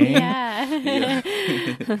saying. Yeah.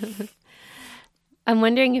 I'm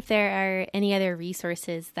wondering if there are any other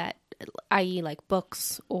resources that, i.e. like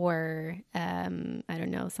books or, I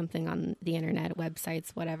don't know, something on the internet,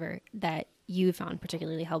 websites, whatever, that you found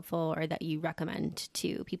particularly helpful or that you recommend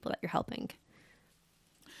to people that you're helping.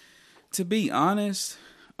 To be honest,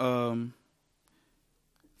 from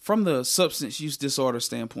the substance use disorder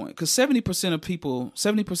standpoint, because 70% of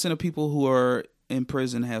people who are in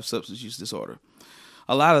prison have substance use disorder.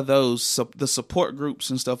 A lot of those, the support groups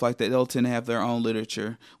and stuff like that, they'll tend to have their own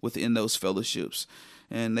literature within those fellowships.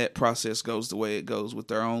 And that process goes the way it goes with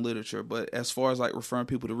their own literature. But as far as like referring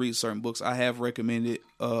people to read certain books, I have recommended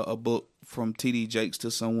a book from T.D. Jakes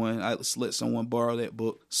to someone. I let someone borrow that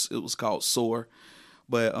book. It was called SOAR.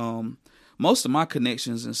 But most of my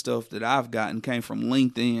connections and stuff that I've gotten came from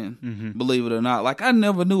LinkedIn, believe it or not. Like, I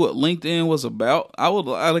never knew what LinkedIn was about. I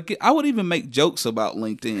would even make jokes about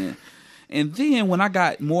LinkedIn. And then when I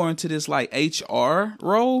got more into this like HR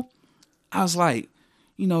role, I was like,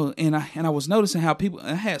 you know, and I was noticing how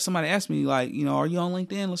I had somebody ask me like, you know, are you on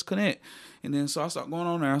LinkedIn? Let's connect. And then so I started going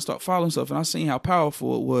on there, I started following stuff, and I seen how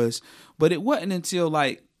powerful it was. But it wasn't until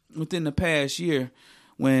like within the past year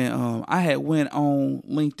when I had went on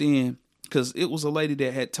LinkedIn, because it was a lady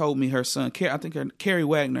that had told me her son, I think Carrie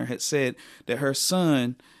Wagner had said that her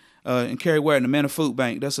son, and Carrie Wagner, Manna Food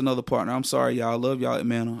Bank, that's another partner. I'm sorry, y'all. I love y'all at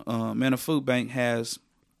Manna. Manna Food Bank has,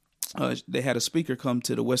 they had a speaker come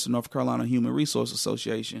to the Western North Carolina Human Resource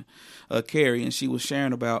Association, Carrie, and she was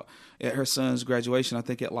sharing about at her son's graduation, I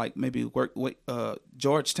think at like maybe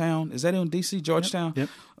Georgetown. Is that in D.C., Georgetown? Yep.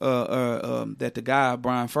 That the guy,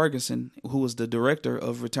 Brian Ferguson, who was the director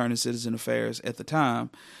of Returning Citizen Affairs at the time,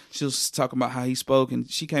 she was talking about how he spoke, and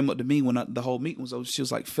she came up to me when the whole meeting was over. She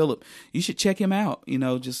was like, Philip, you should check him out. You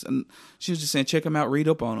know, she was just saying, check him out, read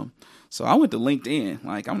up on him. So I went to LinkedIn.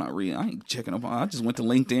 Like, I'm not reading. I ain't checking up on him. I just went to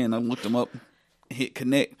LinkedIn. I looked him up, hit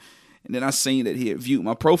connect, and then I seen that he had viewed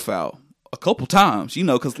my profile a couple times, you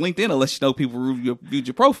know, because LinkedIn will let you know people viewed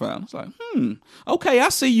your profile. I was like, okay, I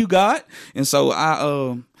see you, God. And so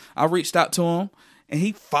I reached out to him, and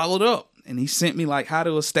he followed up, and he sent me like how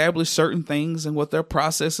to establish certain things and what their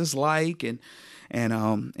process is like, and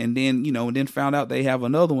then, you know, and then found out they have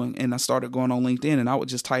another one, and I started going on LinkedIn, and I would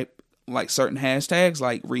just type like certain hashtags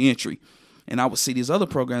like reentry, and I would see these other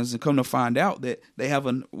programs and come to find out that they have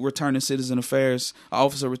a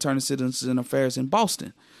Office of Returning Citizen Affairs in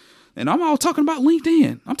Boston. And I'm all talking about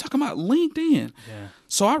LinkedIn. Yeah.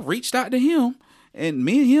 So I reached out to him, and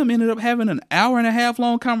me and him ended up having an 1.5 hour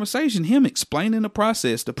long conversation, him explaining the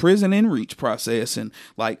process, the prison in reach process, and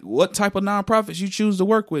like what type of nonprofits you choose to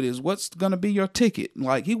work with is what's going to be your ticket.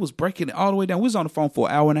 Like, he was breaking it all the way down. We was on the phone for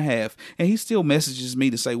 1.5 hours, and he still messages me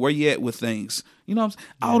to say, where you at with things? You know what I'm saying?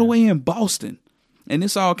 Yeah. All the way in Boston. And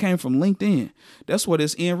this all came from LinkedIn. That's what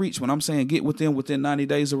it's in reach. When I'm saying get with them within 90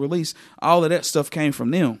 days of release, all of that stuff came from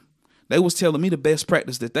them. They was telling me the best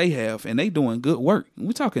practice that they have, and they doing good work.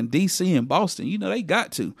 We're talking D.C. and Boston. You know, they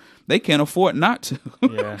got to. They can't afford not to.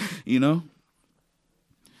 Yeah. You know?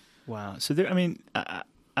 Wow. So there, I mean, I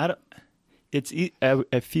don't.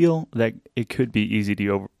 I feel that it could be easy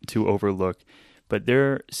to overlook, but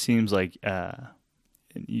there seems like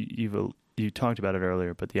you talked about it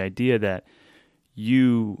earlier. But the idea that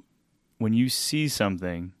when you see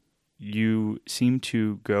something, you seem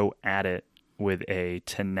to go at it with a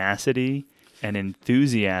tenacity and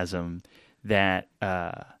enthusiasm that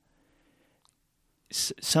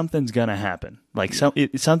something's gonna happen. Like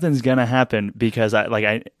something's gonna happen because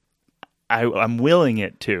I'm willing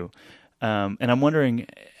it to. And I'm wondering,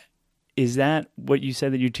 is that what you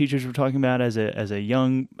said that your teachers were talking about as a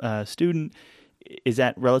young student? Is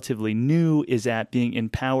that relatively new? Is that being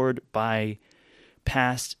empowered by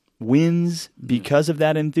past wins because of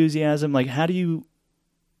that enthusiasm? Like, how do you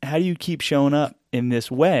keep showing up in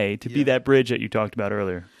this way to be that bridge that you talked about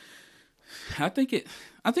earlier? I think it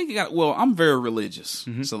got, well, I'm very religious.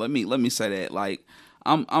 Mm-hmm. So let me say that. Like,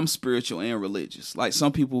 I'm spiritual and religious. Like,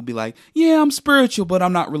 some people will be like, yeah, I'm spiritual, but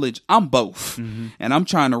I'm not religious. I'm both. Mm-hmm. And I'm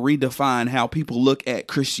trying to redefine how people look at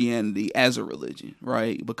Christianity as a religion,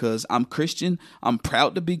 right? Because I'm Christian. I'm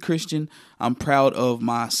proud to be Christian. I'm proud of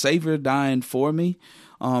my Savior dying for me.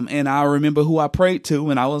 And I remember who I prayed to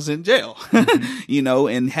when I was in jail, mm-hmm. you know,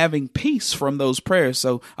 and having peace from those prayers.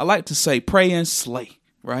 So I like to say pray and slay,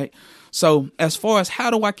 right? So as far as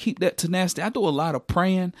how do I keep that tenacity, I do a lot of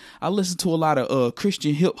praying. I listen to a lot of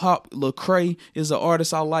Christian hip hop. Lecrae is an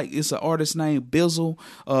artist I like. It's an artist named Bizzle,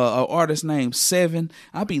 an artist named Seven.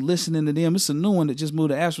 I be listening to them. It's a new one that just moved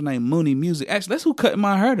to Asheville named Mooney Music. Actually, that's who cut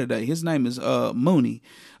my hair today. His name is Mooney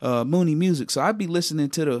Music. So I be listening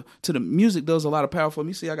to the music. Does a lot of power for me.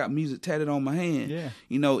 You see, I got music tatted on my hand. Yeah,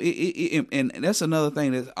 you know, and that's another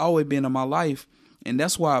thing that's always been in my life. And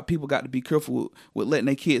that's why people got to be careful with letting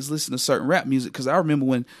their kids listen to certain rap music. Because I remember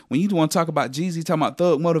when you want to talk about Jeezy, talking about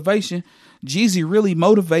thug motivation, Jeezy really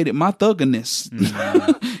motivated my thugginess.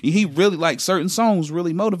 Mm-hmm. He really, like, certain songs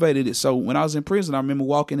really motivated it. So when I was in prison, I remember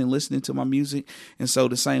walking and listening to my music. And so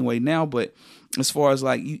the same way now. But as far as,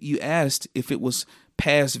 like, you asked if it was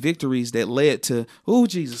past victories that led to,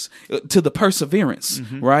 to the perseverance,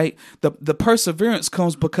 mm-hmm. right? The perseverance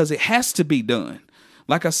comes because it has to be done.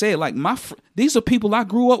 Like I said, like these are people I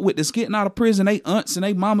grew up with that's getting out of prison. They aunts and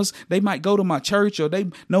they mamas, they might go to my church or they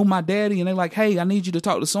know my daddy and they're like, hey, I need you to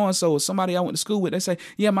talk to so-and-so or somebody I went to school with. They say,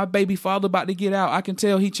 yeah, my baby father about to get out. I can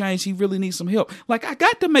tell he changed. He really needs some help. Like, I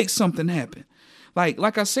got to make something happen.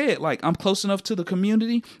 Like I said, like, I'm close enough to the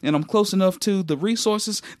community and I'm close enough to the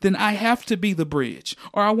resources, then I have to be the bridge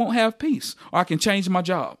or I won't have peace or I can change my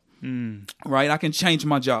job. Right, I can change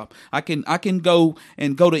my job. I can go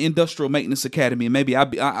to Industrial Maintenance Academy, and maybe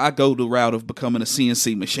I go the route of becoming a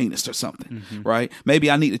CNC machinist or something. Mm-hmm. Right,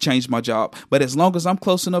 maybe I need to change my job. But as long as I'm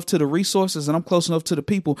close enough to the resources and I'm close enough to the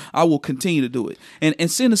people, I will continue to do it.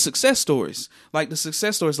 And send the success stories, like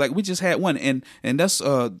we just had one, and that's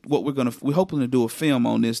what we're hoping to do a film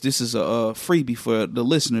on this. This is a freebie for the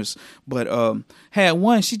listeners. But had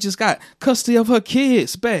one, she just got custody of her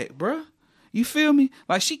kids back, bruh. You feel me?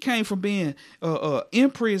 Like, she came from being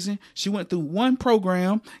in prison. She went through one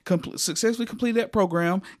program, successfully completed that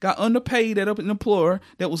program, got underpaid at an employer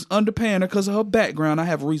that was underpaying her because of her background. I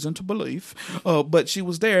have reason to believe. But she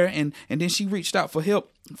was there, and then she reached out for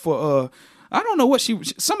help for I don't know what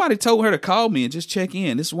somebody told her to call me and just check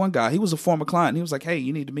in. This one guy, he was a former client. He was like, hey,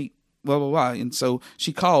 you need to meet blah, blah, blah. And so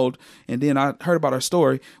she called, and then I heard about her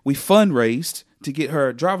story. We fundraised to get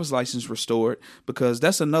her driver's license restored, because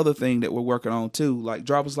that's another thing that we're working on too. Like,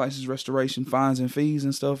 driver's license restoration, fines and fees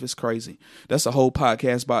and stuff. It's crazy. That's a whole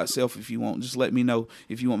podcast by itself. If you want, just let me know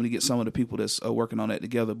if you want me to get some of the people that's working on that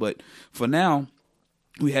together. But for now,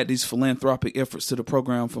 we had these philanthropic efforts to the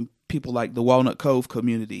program from people like the Walnut Cove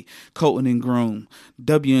community, Colton and Groom,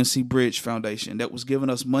 WNC Bridge Foundation, that was giving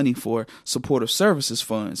us money for supportive services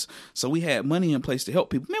funds. So we had money in place to help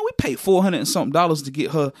people. Man, we paid $400 and something to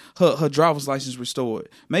get her driver's license restored.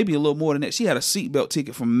 Maybe a little more than that. She had a seatbelt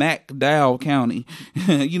ticket from McDowell County.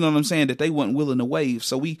 You know what I'm saying? That they weren't willing to waive.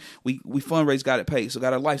 So we fundraised, got it paid. So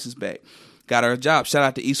got her license back. Got her a job. Shout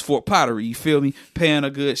out to East Fork Pottery. You feel me? Paying her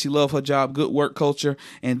good. She loved her job. Good work culture.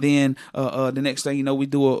 And then the next thing you know, we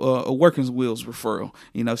do a Workers Wheels referral.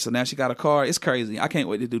 You know, so now she got a car. It's crazy. I can't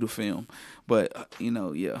wait to do the film. But you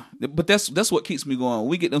know, yeah. But that's what keeps me going.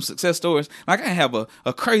 We get them success stories. Like, I have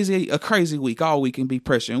a crazy week all week and be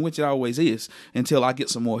pressuring, which it always is, until I get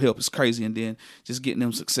some more help. It's crazy, and then just getting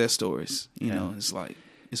them success stories. You know, it's like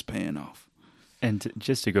it's paying off. And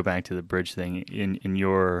just to go back to the bridge thing, in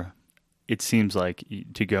your, it seems like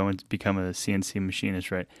to go and become a CNC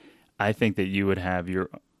machinist, right? I think that you would have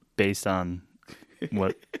based on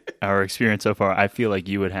what our experience so far, I feel like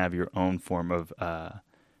you would have your own form of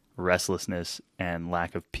restlessness and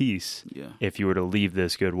lack of peace if you were to leave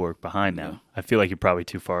this good work behind now. I feel like you're probably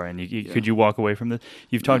too far in. Could you walk away from this?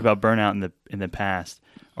 You've talked about burnout in the past.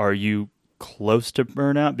 Are you close to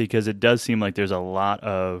burnout? Because it does seem like there's a lot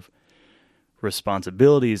of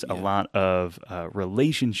responsibilities, a lot of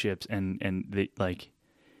relationships, and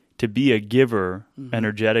to be a giver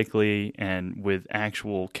energetically and with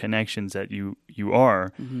actual connections that you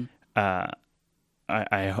are. I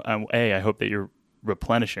hope that you're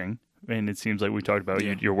replenishing, and it seems like we talked about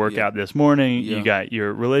your workout this morning. You got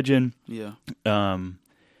your religion.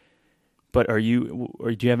 But do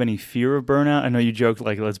you have any fear of burnout? I know you joked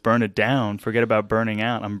like, let's burn it down, forget about burning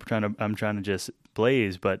out. I'm trying to just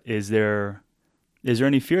blaze, but is there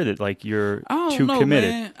any fear that like you're too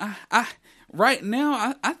committed? Man. I right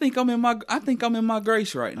now I think I'm in my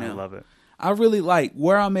grace right now. I love it. I really like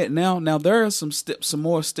where I'm at now. Now there are some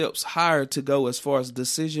more steps higher to go as far as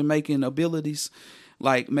decision making abilities,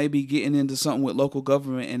 like maybe getting into something with local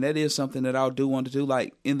government, and that is something that I do want to do.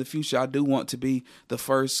 Like in the future, I do want to be the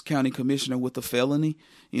first county commissioner with a felony.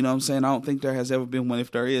 You know what I'm saying? I don't think there has ever been one.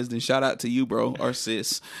 If there is, then shout out to you, bro, or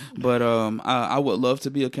sis. But I would love to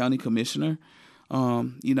be a county commissioner.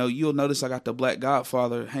 You'll notice I got the Black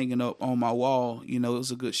Godfather hanging up on my wall. It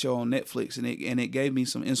was a good show on Netflix, and it gave me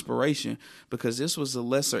some inspiration because this was a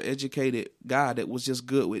lesser educated guy that was just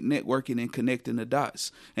good with networking and connecting the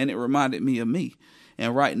dots, and it reminded me of me.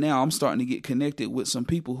 And right now I'm starting to get connected with some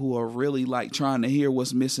people who are really like trying to hear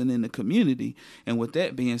what's missing in the community. And with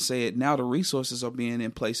that being said, now the resources are being in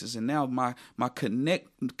places, and now my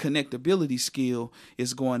connectability skill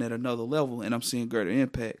is going at another level, and I'm seeing greater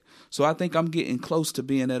impact. So I think I'm getting close to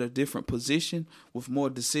being at a different position with more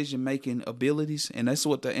decision-making abilities, and that's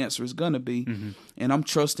what the answer is going to be. And I'm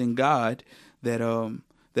trusting God that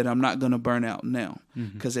I'm not going to burn out now.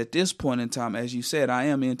 Because at this point in time, as you said, I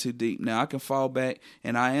am in too deep. Now I can fall back,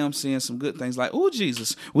 and I am seeing some good things like, oh,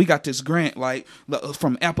 Jesus, we got this grant like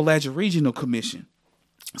from Appalachia Regional Commission.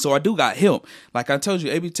 So I do got help. Like I told you,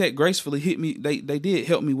 AB Tech gracefully hit me. They did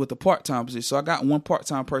help me with the part-time position. So I got one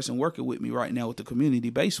part-time person working with me right now with the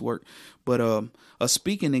community-based work. But a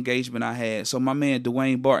speaking engagement I had. So my man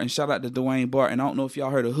Dwayne Barton, shout out to Dwayne Barton. I don't know if y'all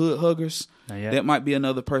heard of Hood Huggers. That might be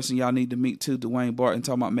another person y'all need to meet too. Dwayne Barton,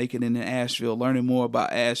 talking about making it in Asheville, learning more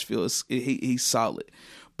about Asheville. He's solid.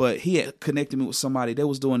 But he had connected me with somebody that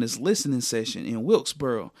was doing this listening session in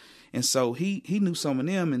Wilkesboro. And so he knew some of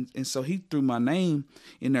them, and so he threw my name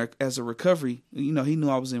in there as a recovery. He knew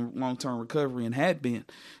I was in long-term recovery and had been.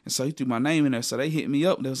 And so he threw my name in there. So they hit me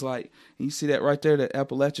up. They was like, you see that right there, that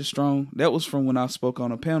Appalachia Strong? That was from when I spoke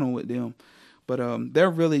on a panel with them. But they're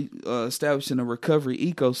really establishing a recovery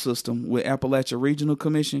ecosystem with Appalachia Regional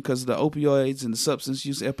Commission because of the opioids and the substance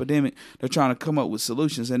use epidemic. They're trying to come up with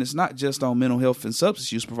solutions. And it's not just on mental health and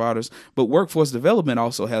substance use providers, but workforce development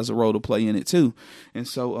also has a role to play in it too. And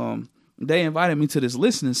so they invited me to this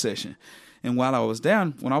listening session. And while I was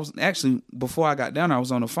down, before I got down, I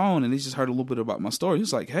was on the phone and they just heard a little bit about my story.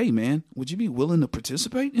 He's like, hey, man, would you be willing to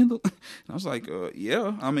participate in the? And I was like,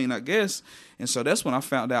 yeah, I mean, I guess. And so that's when I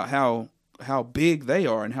found out how big they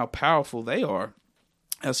are and how powerful they are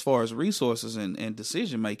as far as resources and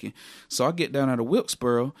decision making. So I get down out of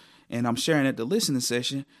Wilkesboro and I'm sharing at the listening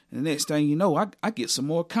session. And the next thing you know, I get some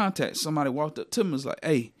more contacts. Somebody walked up to me and was like,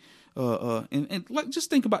 hey, and like just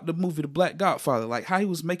think about the movie The Black Godfather, like how he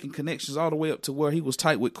was making connections all the way up to where he was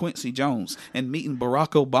tight with Quincy Jones and meeting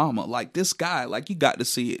Barack Obama. Like this guy, like you got to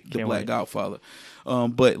see it, The Black Godfather.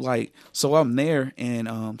 But like, so I'm there,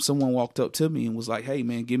 and someone walked up to me and was like, "Hey,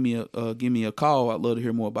 man, give me a call. I'd love to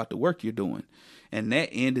hear more about the work you're doing." And that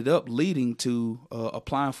ended up leading to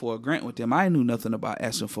applying for a grant with them. I knew nothing about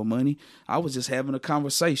asking for money. I was just having a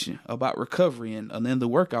conversation about recovery and then the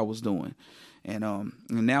work I was doing. And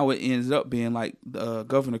now it ends up being like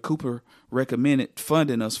Governor Cooper recommended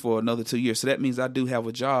funding us for another 2 years. So that means I do have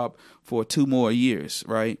a job for 2 more years,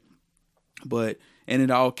 right? And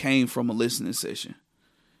it all came from a listening session,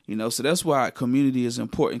 so that's why community is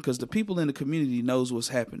important, because the people in the community knows what's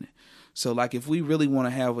happening. So like if we really want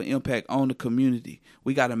to have an impact on the community,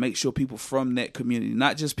 we got to make sure people from that community,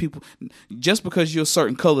 not just people, just because you're a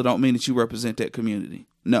certain color don't mean that you represent that community.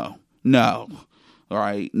 No. All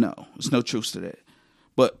right, no, there's no truth to that.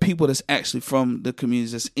 But people that's actually from the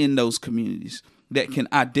communities, that's in those communities, that can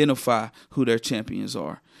identify who their champions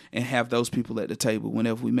are and have those people at the table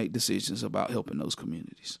whenever we make decisions about helping those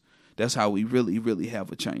communities. That's how we really, really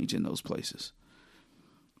have a change in those places.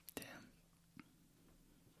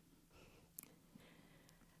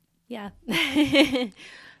 Yeah.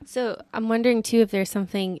 So I'm wondering too if there's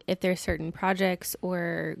certain projects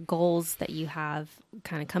or goals that you have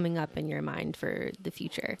kind of coming up in your mind for the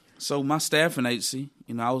future. So my staffing agency,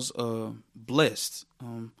 I was blessed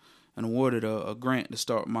and awarded a grant to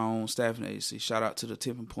start my own staffing agency. Shout out to the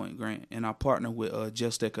Tipping Point grant, and I partner with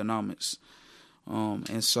Just Economics,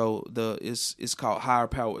 and so it's called Higher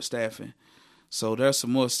Powered Staffing. So there's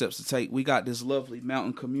some more steps to take. We got this lovely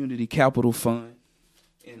Mountain Community Capital Fund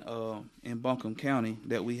in Buncombe County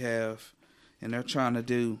that we have, and they're trying to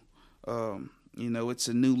do, it's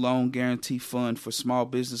a new loan guarantee fund for small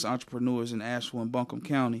business entrepreneurs in Asheville and Buncombe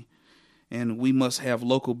County, and we must have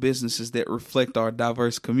local businesses that reflect our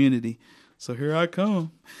diverse community. So here I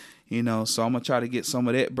come. So I'm gonna try to get some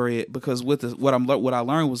of that bread, because what I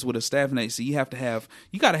learned was with a staffing agency, you got to have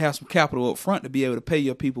some capital up front to be able to pay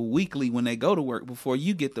your people weekly when they go to work before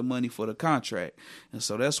you get the money for the contract. And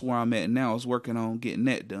so that's where I'm at now, is working on getting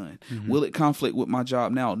that done. Mm-hmm. Will it conflict with my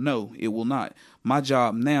job now? No, it will not. My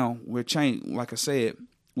job now, we're changing, like I said,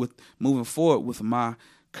 with moving forward with my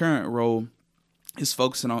current role. It's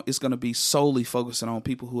going to be solely focusing on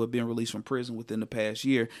people who have been released from prison within the past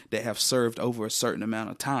year that have served over a certain amount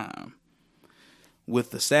of time.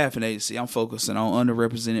 With the staffing agency, I'm focusing on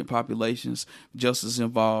underrepresented populations, justice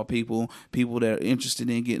involved people that are interested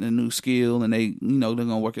in getting a new skill, and they're going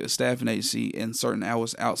to work at the staffing agency in certain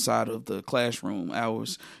hours outside of the classroom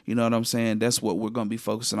hours. You know what I'm saying? That's what we're going to be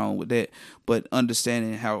focusing on with that. But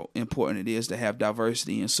understanding how important it is to have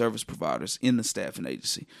diversity in service providers in the staffing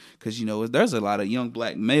agency, because there's a lot of young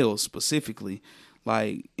black males specifically,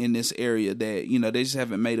 like in this area, that they just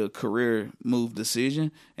haven't made a career move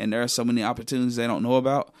decision, and there are so many opportunities they don't know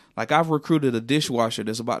about. Like, I've recruited a dishwasher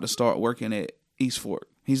that's about to start working at East Fork.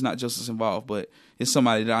 He's not justice involved, but it's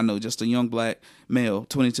somebody that I know, just a young black male,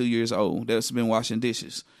 22 years old, that's been washing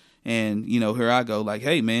dishes. And, here I go, like,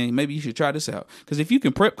 hey, man, maybe you should try this out. Because if you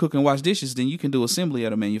can prep, cook, and wash dishes, then you can do assembly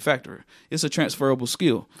at a manufacturer. It's a transferable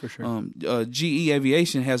skill. For sure. GE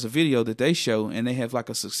Aviation has a video that they show, and they have like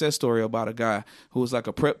a success story about a guy who was like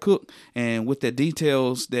a prep cook. And with the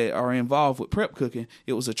details that are involved with prep cooking,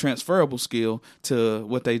 it was a transferable skill to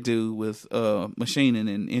what they do with machining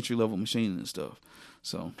and entry-level machining and stuff.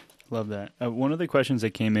 So... Love that. One of the questions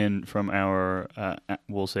that came in from our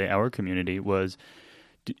community was,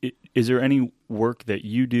 is there any work that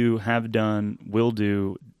you do, have done, will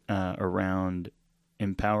do around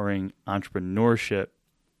empowering entrepreneurship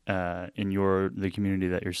in the community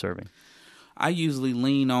that you're serving? I usually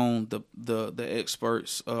lean on the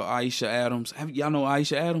experts. Aisha Adams. Y'all know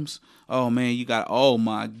Aisha Adams? Oh man, oh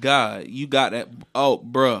my God, you got that. Oh,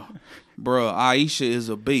 bruh, Aisha is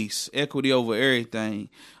a beast. Equity over everything.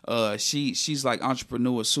 She's like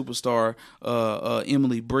entrepreneur superstar.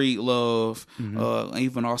 Emily Breedlove,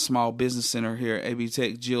 even our small business center here at AB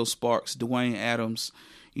Tech, Jill Sparks, Dwayne Adams.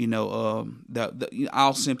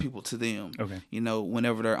 I'll send people to them. Okay.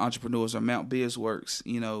 Whenever they're entrepreneurs, or Mount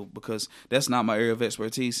BizWorks. Because that's not my area of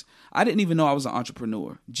expertise. I didn't even know I was an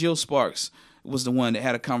entrepreneur. Jill Sparks was the one that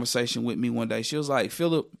had a conversation with me one day. She was like,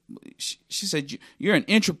 Philip, she said, you're an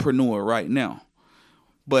entrepreneur right now,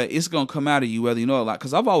 but it's going to come out of you whether you know it or not.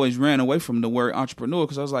 Because I've always ran away from the word entrepreneur,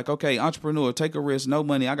 because I was like, okay, entrepreneur, take a risk, no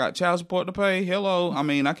money. I got child support to pay. Hello. I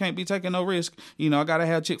mean, I can't be taking no risk. I got to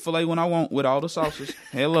have Chick-fil-A when I want with all the sauces.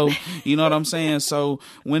 Hello. You know what I'm saying? So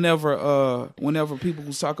whenever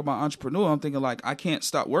people talk about entrepreneur, I'm thinking like, I can't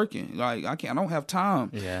stop working. Like, I don't have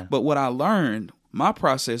time. Yeah. But what I learned, my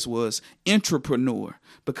process was entrepreneur,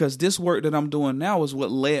 because this work that I'm doing now is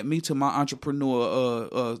what led me to my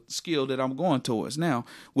entrepreneur skill that I'm going towards now,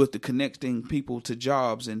 with the connecting people to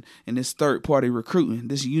jobs and this third-party recruiting,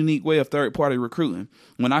 this unique way of third-party recruiting.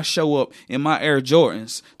 When I show up in my Air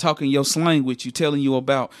Jordans, talking your slang with you, telling you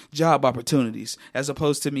about job opportunities, as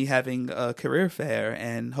opposed to me having a career fair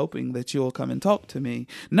and hoping that you'll come and talk to me.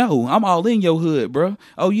 No, I'm all in your hood, bro.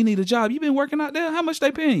 Oh, you need a job? You been working out there? How much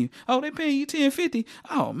they paying you? Oh, they paying you $10.50.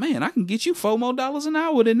 Oh, man, I can get you $4 more an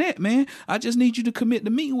hour than that, man. I just need you to commit to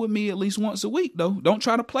meeting with me at least once a week, though. Don't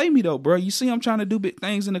try to play me, though, bro. You see, I'm trying to do big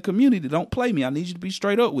things in the community. Don't play me. I need you to be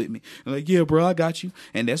straight up with me. I'm like, yeah, bro, I got you.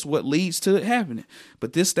 And that's what leads to it happening.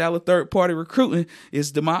 But this style of third-party recruiting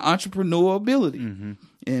is my entrepreneur ability. Mm-hmm.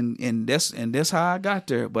 And that's how I got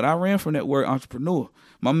there. But I ran from that word entrepreneur.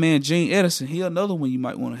 My man, Gene Edison, he another one you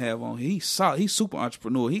might want to have on. He's solid. He's super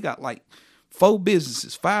entrepreneur. He got like 5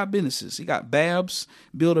 businesses. He got Babs,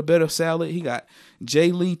 Build a Better Salad. He got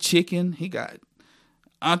J. Lee Chicken. He got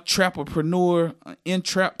Intrapreneur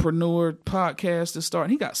podcast to start.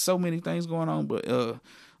 He got so many things going on, but a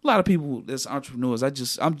lot of people that's entrepreneurs.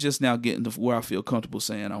 I'm just now getting to where I feel comfortable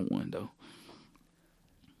saying I'm one, though.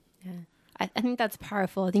 Yeah. I think that's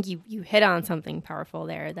powerful. I think you hit on something powerful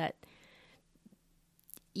there, that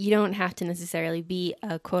you don't have to necessarily be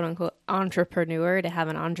a quote unquote entrepreneur to have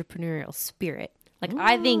an entrepreneurial spirit. Like,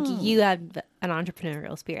 I think you have an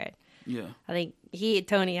entrepreneurial spirit. Yeah. I think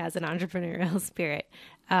Tony has an entrepreneurial spirit.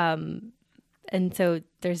 And so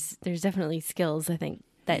there's definitely skills, I think,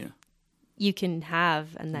 that you can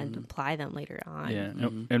have and then apply them later on. Yeah.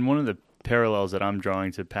 And one of the parallels that I'm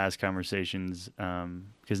drawing to past conversations,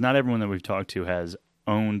 because not everyone that we've talked to has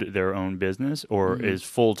owned their own business or is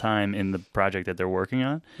full-time in the project that they're working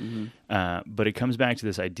on. But it comes back to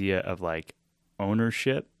this idea of like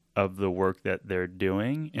ownership of the work that they're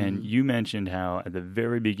doing. And you mentioned how at the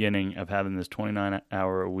very beginning of having this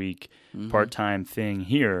 29-hour-a-week part-time thing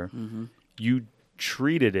here, you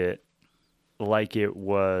treated it like it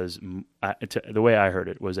was, the way I heard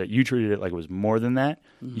it was that you treated it like it was more than that.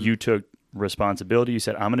 You took responsibility. You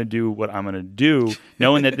said, I'm going to do what I'm going to do,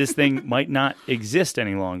 knowing that this thing might not exist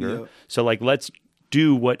any longer. So like, let's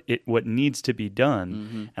do what needs to be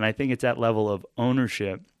done. And I think it's that level of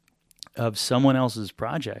ownership of someone else's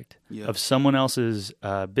project, of someone else's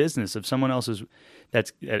business, of someone else's,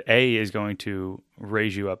 that is going to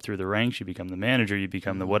raise you up through the ranks. You become the manager, you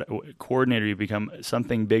become the coordinator, you become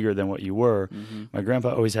something bigger than what you were. My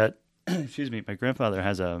grandpa always had, my grandfather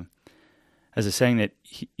has a saying that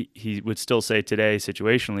he would still say today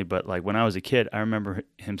situationally, but like when I was a kid, I remember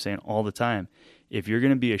him saying all the time, if you're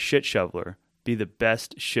going to be a shit shoveler, be the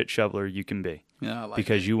best shit shoveler you can be. Yeah, I like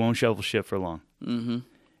because that. you won't shovel shit for long.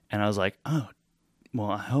 And I was like, oh,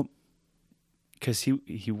 well, I hope, because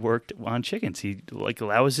he worked on chickens.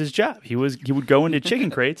 That was his job. He would go into chicken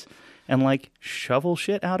crates and like shovel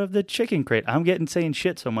shit out of the chicken crate. I'm saying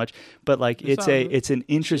shit so much, but like it's an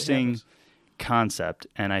interesting concept,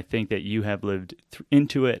 and I think that you have lived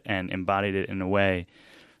into it and embodied it in a way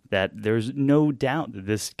that there's no doubt that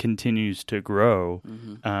this continues to grow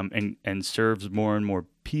and serves more and more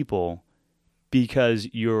people, because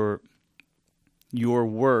your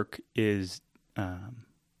work is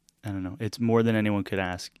I don't know, it's more than anyone could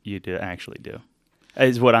ask you to actually do,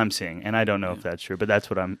 is what I'm seeing. And I don't know if that's true, but that's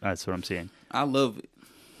what I'm seeing. I love it.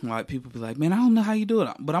 Like, people be like, man, I don't know how you do it,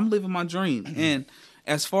 but I'm living my dream. And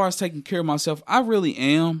as far as taking care of myself, I really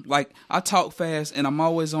am. Like, I talk fast and I'm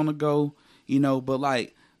always on the go, but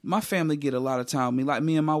like, my family get a lot of time with me. Like,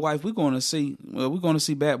 me and my wife, we're going to see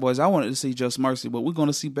Bad Boys. I wanted to see Just Mercy, but we're going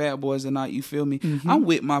to see Bad Boys tonight. You feel me? I'm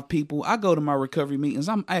with my people. I go to my recovery meetings.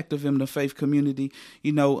 I'm active in the faith community,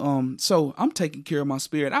 so I'm taking care of my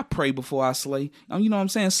spirit. I pray before I slay. You know what I'm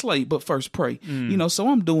saying? Slay, but first pray. So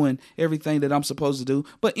I'm doing everything that I'm supposed to do.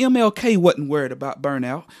 But MLK wasn't worried about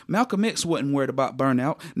burnout. Malcolm X wasn't worried about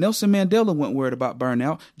burnout. Nelson Mandela wasn't worried about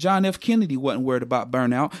burnout. John F. Kennedy wasn't worried about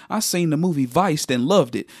burnout. I seen the movie Vice and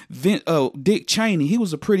loved it. Dick Cheney, he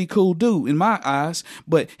was a pretty cool dude in my eyes,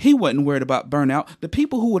 but he wasn't worried about burnout. The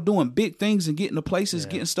people who were doing big things and getting to places,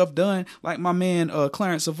 getting stuff done, like my man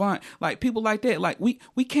Clarence Avant, like people like that, like we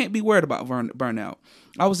can't be worried about burnout.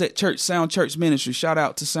 I was at Sound Church Ministries. Shout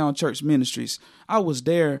out to Sound Church Ministries. I was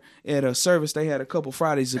there at a service they had a couple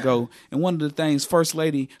Fridays ago, and one of the things First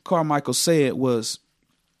Lady Carmichael said was,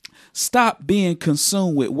 stop being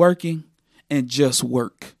consumed with working and just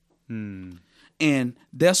work. And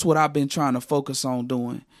that's what I've been trying to focus on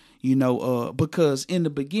doing, because in the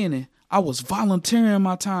beginning, I was volunteering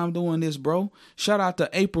my time doing this, bro. Shout out to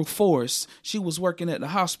April Forrest. She was working at the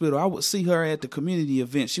hospital. I would see her at the community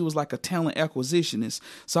events. She was like a talent acquisitionist.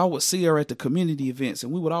 So I would see her at the community events,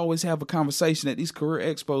 and we would always have a conversation at these career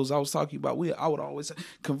expos I was talking about. I would always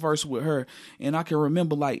converse with her. And I can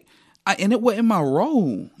remember, and it wasn't my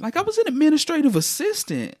role. Like, I was an administrative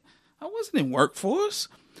assistant. I wasn't in workforce.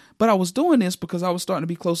 But I was doing this because I was starting to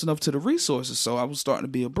be close enough to the resources. So I was starting to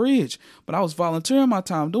be a bridge. But I was volunteering my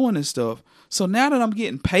time doing this stuff. So now that I'm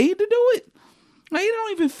getting paid to do it, like, it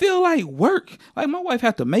don't even feel like work. Like, my wife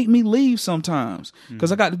had to make me leave sometimes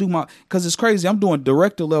because I got to do because it's crazy. I'm doing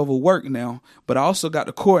director level work now, but I also got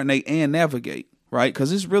to coordinate and navigate. Right? Because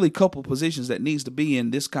there's really a couple positions that needs to be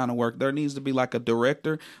in this kind of work. There needs to be like a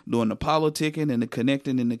director doing the politicking and the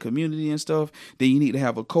connecting in the community and stuff. Then you need to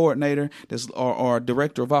have a coordinator or a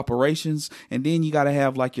director of operations. And then you got to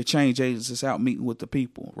have like your change agents that's out meeting with the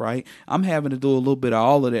people, right? I'm having to do a little bit of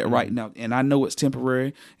all of that right now. And I know it's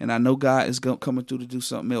temporary, and I know God is coming through to do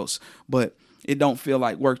something else. But it don't feel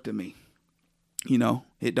like work to me.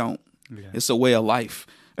 It don't. Yeah. It's a way of life.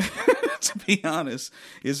 To be honest,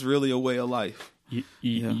 it's really a way of life.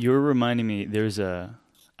 You're reminding me,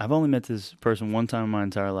 I've only met this person one time in my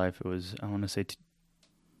entire life. It was, I want to say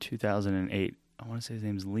 2008. I want to say his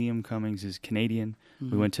name's Liam Cummings. He's Canadian.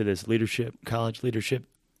 We went to this college leadership.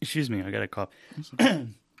 Excuse me, I got a cough.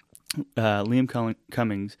 Liam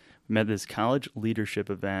Cummings met this college leadership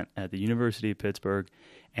event at the University of Pittsburgh,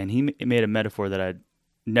 and he made a metaphor that I'd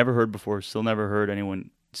never heard before, still never heard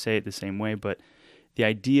anyone say it the same way, but the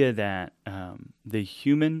idea that the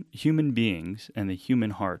human beings and the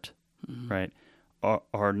human heart, right,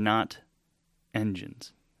 are not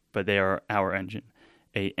engines, but they are our engine.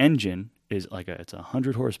 A engine is it's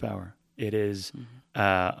 100 horsepower. It is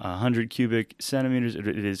 100 cubic centimeters.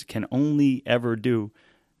 It can only ever do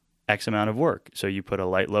X amount of work. So you put a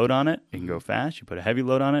light load on it, it can go fast. You put a heavy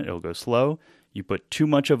load on it, it'll go slow. You put too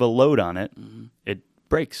much of a load on it, it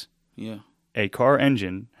breaks. Yeah. A car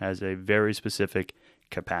engine has a very specific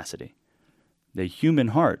capacity. The human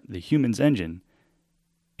heart, the human's engine,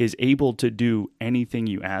 is able to do anything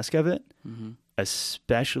you ask of it,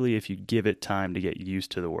 especially if you give it time to get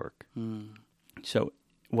used to the work. So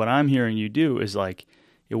what I'm hearing you do is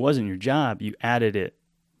it wasn't your job, you added it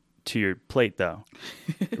to your plate though,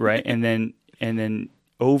 right? And then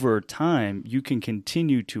over time, you can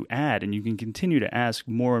continue to add and you can continue to ask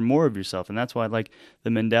more and more of yourself. And that's why the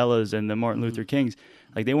Mandelas and the Martin Luther Kings,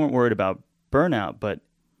 they weren't worried about burnout, but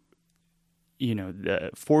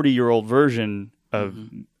the 40-year-old version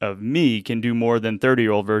of me can do more than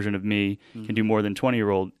 30-year-old version of me can do more than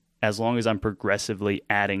 20-year-old, as long as I'm progressively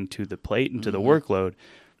adding to the plate and to the workload.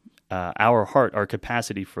 Our heart, our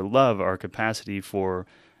capacity for love, our capacity for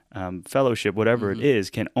fellowship, whatever it is,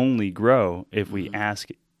 can only grow if we ask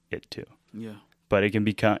it to. Yeah. But it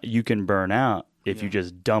can you can burn out if you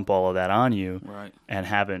just dump all of that on you, right, and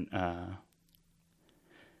haven't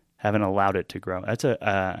allowed it to grow. That's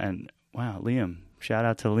and wow, Liam. Shout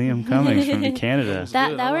out to Liam Cummings from Canada.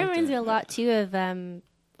 That reminds me a lot too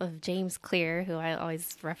of James Clear, who I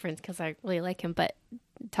always reference because I really like him. But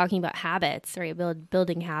talking about habits, right?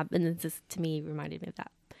 Building habits, and this to me reminded me of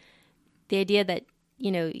that. The idea that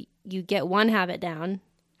you get one habit down,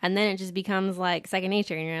 and then it just becomes like second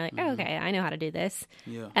nature, and you're like, oh, okay, I know how to do this.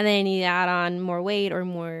 Yeah. And then you add on more weight or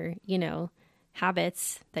more,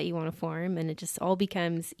 habits that you want to form, and it just all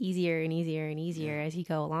becomes easier and easier and easier as you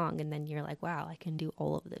go along, and then you're like, wow, I can do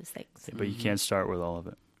all of those things. But you can't start with all of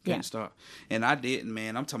it. Can't start. And I didn't,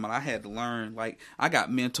 man. I'm talking about I had to learn. I got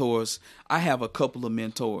mentors. I have a couple of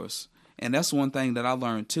mentors. And that's one thing that I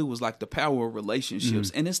learned too, was the power of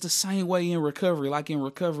relationships. And it's the same way in recovery. In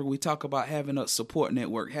recovery, we talk about having a support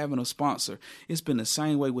network, having a sponsor. It's been the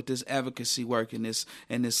same way with this advocacy work and this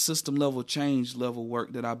system level change level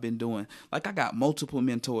work that I've been doing. I got multiple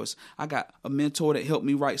mentors. I got a mentor that helped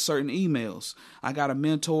me write certain emails. I got a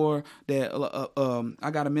mentor that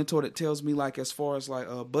tells me as far as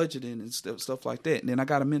budgeting and stuff like that. And then I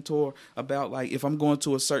got a mentor about if I'm going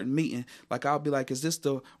to a certain meeting, I'll be is this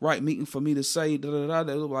the right meeting for me to say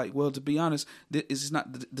well, to be honest, it's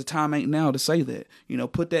not the time ain't now to say that.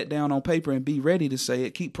 Put that down on paper and be ready to say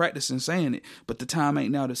it. Keep practicing saying it, but the time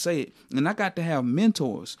ain't now to say it. And I got to have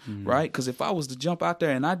mentors, right? Because if I was to jump out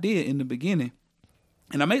there, and I did in the beginning,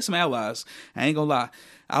 and I made some allies, I ain't gonna lie,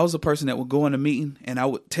 I was a person that would go in a meeting and I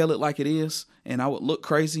would tell it like it is, and I would look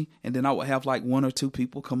crazy, and then I would have one or two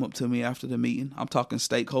people come up to me after the meeting. I'm talking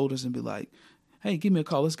stakeholders, and be like, hey, give me a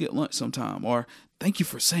call. Let's get lunch sometime. Or thank you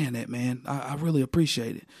for saying that, man. I really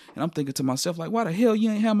appreciate it. And I'm thinking to myself, why the hell you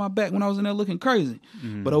ain't have my back when I was in there looking crazy?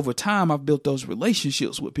 But over time, I've built those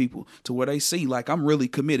relationships with people to where they see I'm really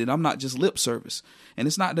committed. I'm not just lip service. And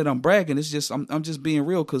it's not that I'm bragging. It's just I'm just being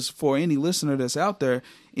real, because for any listener that's out there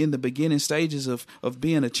in the beginning stages of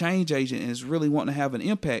being a change agent and is really wanting to have an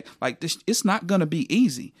impact, this, it's not going to be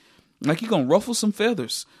easy. You're going to ruffle some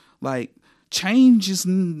feathers. Change is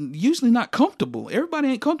usually not comfortable. Everybody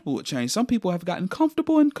ain't comfortable with change. Some people have gotten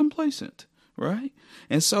comfortable and complacent, right?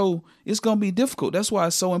 And so it's going to be difficult. That's why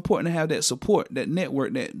it's so important to have that support, that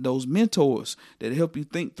network, those mentors that help you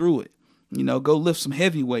think through it. Go lift some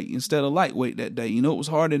heavyweight instead of lightweight that day. It was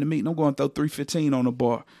hard in the meeting. I'm going to throw 315 on the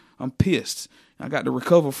bar. I'm pissed. I got to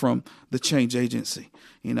recover from the change agency,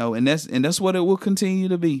 and that's what it will continue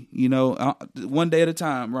to be, one day at a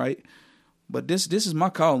time, right? But this is my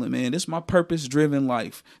calling, man. This is my purpose-driven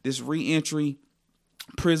life. This reentry,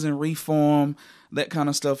 prison reform, that kind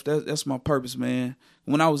of stuff, that's my purpose, man.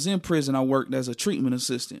 When I was in prison, I worked as a treatment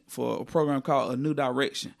assistant for a program called A New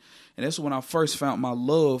Direction. And that's when I first found my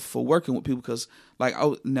love for working with people, because,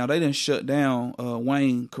 now they didn't shut down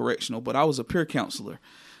Wayne Correctional, but I was a peer counselor.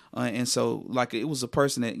 And so, it was a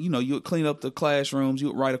person that, you would clean up the classrooms, you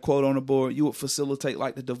would write a quote on the board, you would facilitate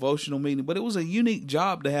the devotional meeting, but it was a unique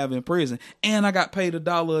job to have in prison. And I got paid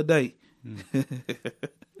 $1 a day.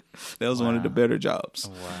 That was one of the better jobs.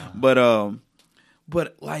 Wow.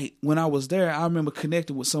 But when I was there, I remember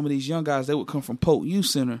connecting with some of these young guys. They would come from Polk Youth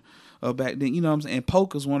Center, back then. You know what I'm saying? And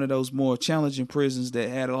Polk is one of those more challenging prisons that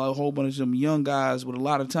had a whole bunch of them young guys with a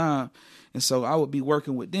lot of time. And so I would be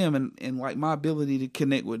working with them, and like my ability to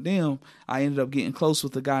connect with them, I ended up getting close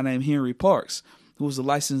with a guy named Henry Parks, who was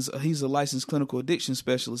he's a licensed clinical addiction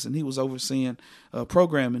specialist, and he was overseeing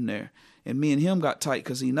programming there. And me and him got tight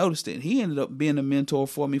because he noticed it. He ended up being a mentor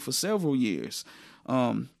for me for several years.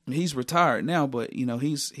 He's retired now, but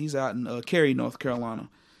he's out in Cary, North Carolina.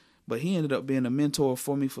 But he ended up being a mentor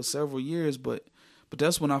for me for several years. But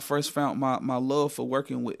that's when I first found my love for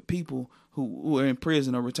working with people who were in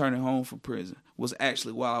prison or returning home from prison, was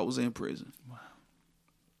actually while I was in prison.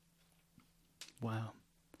 Wow.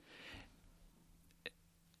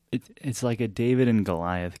 It's like a David and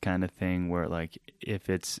Goliath kind of thing, where like if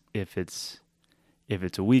it's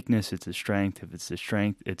a weakness, it's a strength. If it's a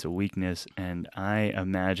strength, it's a weakness. And I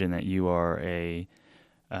imagine that you are a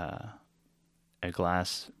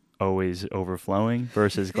glass always overflowing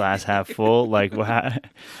versus glass half full. Like,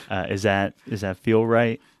 is that feel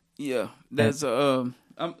right? Yeah, that's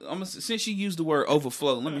since you used the word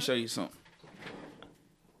overflow, let me show you something.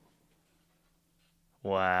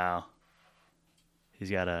 Wow.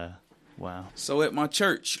 He's got a wow. So at my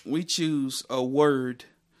church, we choose a word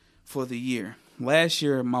for the year. Last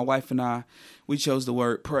year, my wife and I, we chose the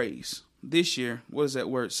word praise. This year, what does that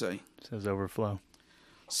word say? It says overflow.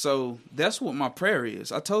 So that's what my prayer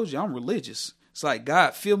is. I told you I'm religious. It's like,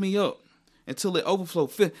 God, fill me up until it overflow.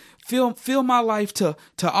 Fill my life to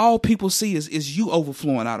all people see is you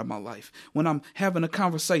overflowing out of my life. When I'm having a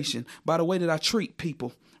conversation, by the way that I treat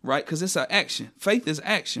people, right? Because it's an action. Faith is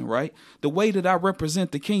action, right? The way that I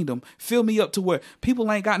represent the kingdom, fill me up to where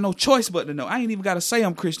people ain't got no choice but to know. I ain't even got to say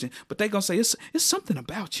I'm Christian, but they going to say it's something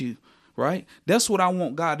about you, right? That's what I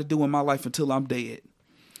want God to do in my life until I'm dead.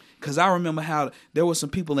 Because I remember how there were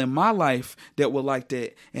some people in my life that were like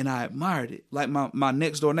that, and I admired it. Like my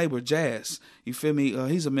next door neighbor, Jazz. You feel me?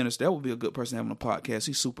 He's a minister. That would be a good person having a podcast.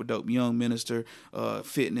 He's super dope. Young minister,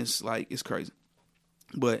 fitness, like it's crazy.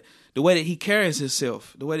 But the way that he carries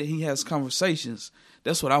himself, the way that he has conversations,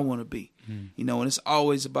 that's what I want to be. And it's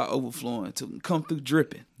always about overflowing, to come through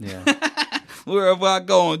dripping. Yeah. Wherever I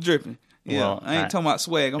go, I'm dripping. Yeah. Well, I ain't talking about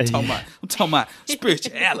swag. I'm talking about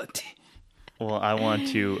spirituality. Well, I want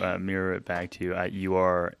to mirror it back to you. You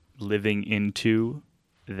are living into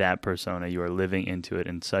that persona. You are living into it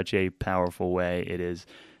in such a powerful way. It is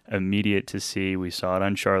immediate to see. We saw it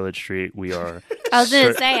on Charlotte Street. We are. I was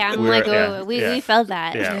going to say, we felt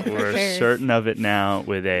that. Yeah, we're sure. Certain of it now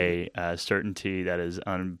with a certainty that is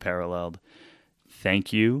unparalleled.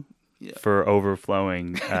 Thank you for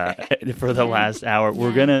overflowing for the last hour.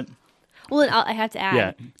 We're gonna. Well, I have to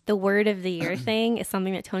add, the word of the year thing is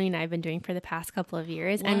something that Tony and I have been doing for the past couple of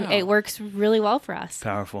years, and it works really well for us.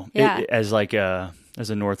 Powerful. Yeah. As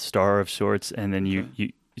a North Star of sorts, and then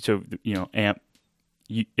it's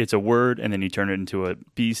a word, and then you turn it into a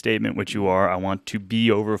be statement, which you are. I want to be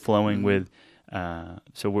overflowing with.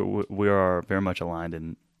 So we are very much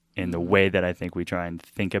aligned in the way that I think we try and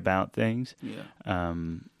think about things. Yeah.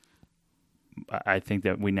 I think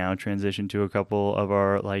that we now transition to a couple of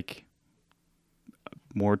our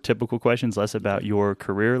more typical questions, less about your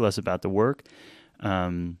career, less about the work.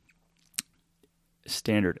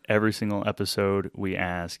 Standard. Every single episode we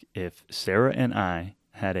ask, if Sarah and I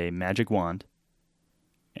had a magic wand,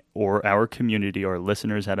 or our community or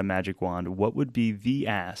listeners had a magic wand, what would be the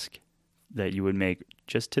ask that you would make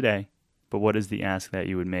just today? But what is the ask that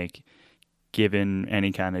you would make given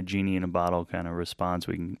any kind of genie in a bottle kind of response?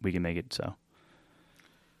 We can make it so.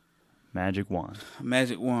 Magic wand.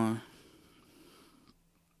 Magic wand.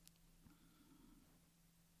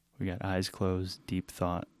 We got eyes closed, deep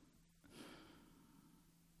thought.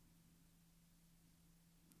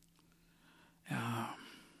 I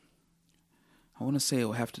want to say it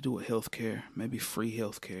will have to do with healthcare, maybe free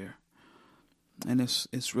healthcare. And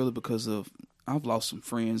it's really because I've lost some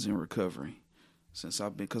friends in recovery since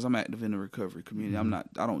because I'm active in the recovery community.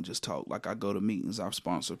 I don't just talk. Like, I go to meetings, I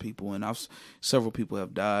sponsor people, and several people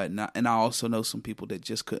have died. And I also know some people that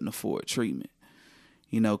just couldn't afford treatment.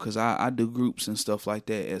 Because I do groups and stuff like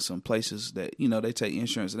that at some places that, they take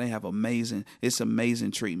insurance and they have amazing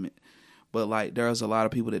treatment. But there's a lot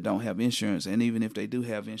of people that don't have insurance. And even if they do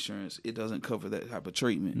have insurance, it doesn't cover that type of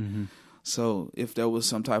treatment. Mm-hmm. So if there was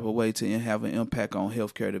some type of way to have an impact on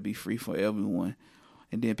healthcare to be free for everyone,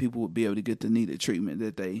 and then people would be able to get the needed treatment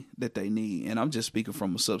that they need. And I'm just speaking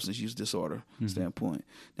from a substance use disorder standpoint.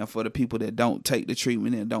 Now, for the people that don't take the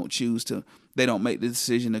treatment and they don't make the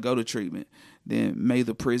decision to go to treatment, then may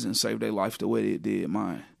the prison save their life the way it did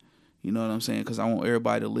mine. You know what I'm saying? Because I want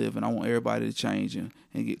everybody to live, and I want everybody to change and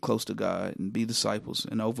get close to God and be disciples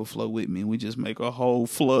and overflow with me. And we just make a whole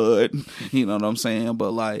flood. You know what I'm saying?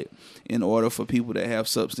 But like, in order for people that have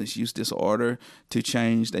substance use disorder to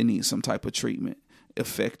change, they need some type of treatment,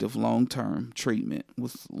 effective long-term treatment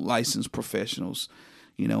with licensed professionals.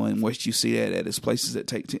 You know, and what you see that at is places that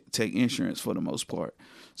take insurance for the most part.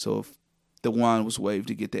 So if the wand was waived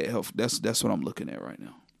to get that help, that's what I'm looking at right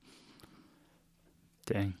now.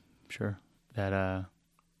 Dang. Sure. That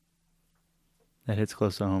hits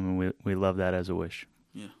close to home, and we love that as a wish.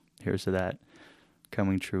 Yeah. Here's to that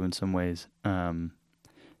coming true in some ways.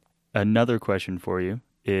 Another question for you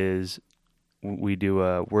is, we do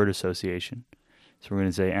a word association. So we're going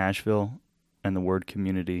to say Asheville and the word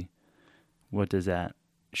community. What does that,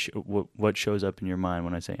 what shows up in your mind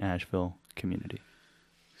when I say Asheville community?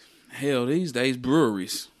 Hell, these days,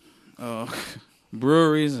 breweries.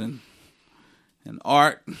 Breweries and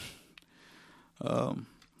art.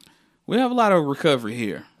 We have a lot of recovery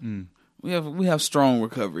here. We have strong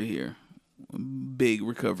recovery here. Big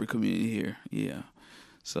recovery community here. Yeah.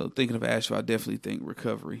 So thinking of Asheville, I definitely think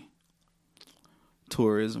recovery,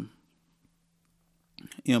 tourism,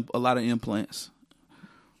 a lot of implants.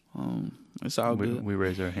 It's all good. We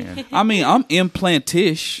raise our hand. I mean, I'm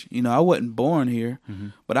implantish. You know, I wasn't born here,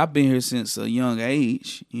 but I've been here since a young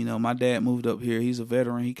age. You know, my dad moved up here. He's a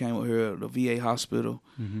veteran. He came up here at the VA hospital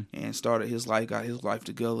and started his life, got his life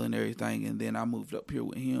together and everything. And then I moved up here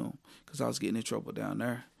with him because I was getting in trouble down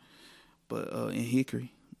there, but in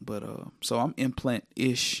Hickory. But so I'm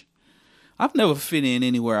implant-ish. I've never fit in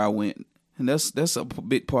anywhere I went, and that's a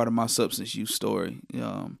big part of my substance use story.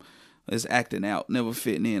 Is acting out, never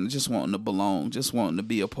fitting in, just wanting to belong, just wanting to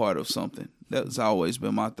be a part of something. That's always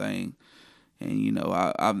been my thing. And, you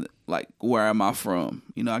know, I'm like, where am I from?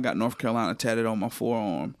 You know, I got North Carolina tatted on my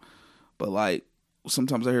forearm. But, like,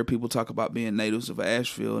 sometimes I hear people talk about being natives of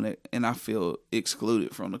Asheville, and I feel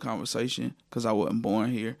excluded from the conversation because I wasn't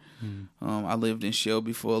born here. I lived in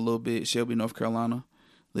Shelby for a little bit, Shelby, North Carolina.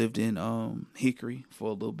 Lived in Hickory for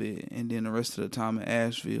a little bit, and then the rest of the time in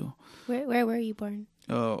Asheville. Where were you born?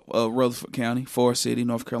 Rutherford County, Forest City,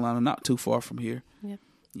 North Carolina, not too far from here.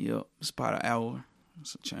 Yep, it's about an hour.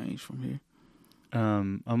 It's a change from here.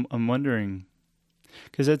 I'm wondering,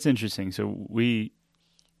 because that's interesting. So we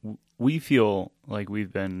feel like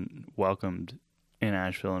we've been welcomed in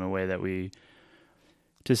Asheville in a way that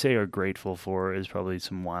to say are grateful for is probably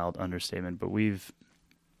some wild understatement. But we've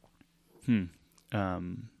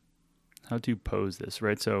how to pose this,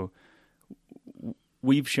 right? So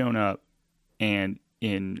we've shown up, and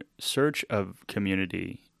in search of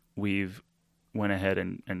community, we've went ahead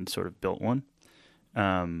and sort of built one.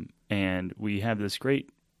 And we have this great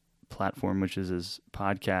platform, which is this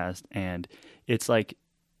podcast. And it's like,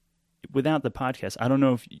 without the podcast, I don't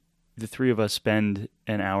know if the three of us spend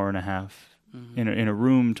an hour and a half in a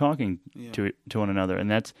room talking to one another. And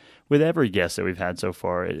that's with every guest that we've had so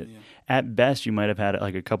far. At best, you might have had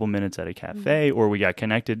like a couple minutes at a cafe, or we got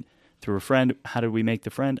connected through a friend. How did we make the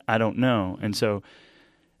friend? I don't know. And so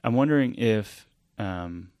I'm wondering if,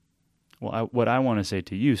 what I want to say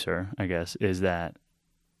to you, sir, I guess, is that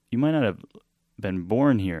you might not have been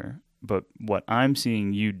born here, but what I'm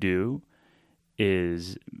seeing you do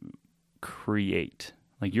is create.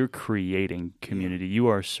 Like, you're creating community. You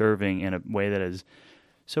are serving in a way that is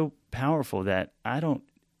so powerful that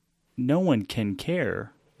no one can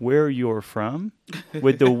care where you're from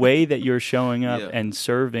with the way that you're showing up and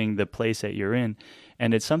serving the place that you're in.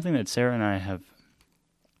 And it's something that Sarah and I have,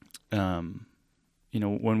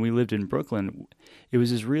 when we lived in Brooklyn, it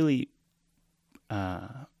was this really,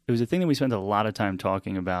 it was a thing that we spent a lot of time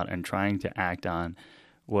talking about and trying to act on,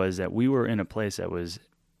 was that we were in a place that was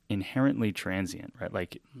inherently transient, right?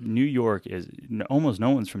 Like, New York is, almost no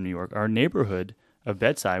one's from New York. Our neighborhood of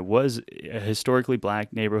Bedside was a historically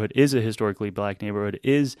black neighborhood, is a historically black neighborhood,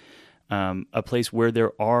 is a place where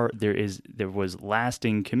there was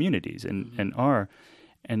lasting communities and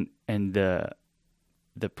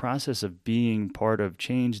the process of being part of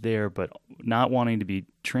change there, but not wanting to be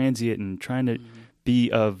transient and trying to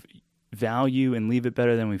be of value and leave it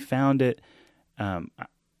better than we found it.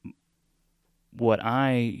 What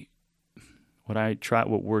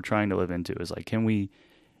we're trying to live into is like,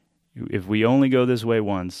 if we only go this way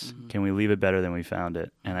once, can we leave it better than we found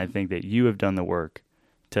it? And I think that you have done the work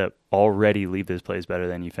to already leave this place better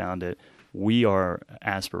than you found it. We are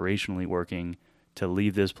aspirationally working to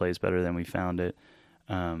leave this place better than we found it.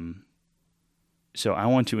 So I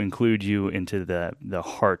want to include you into the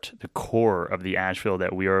heart, the core of the Asheville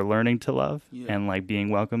that we are learning to love and like being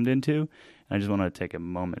welcomed into. And I just want to take a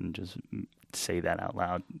moment and just say that out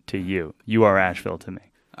loud to you. You are Asheville to me.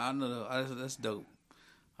 I know that's dope.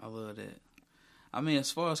 I love that. I mean,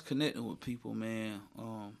 as far as connecting with people, man,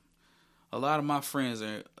 a lot of my friends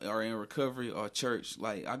are in recovery or church.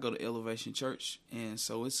 Like I go to Elevation Church, and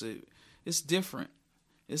so it's different.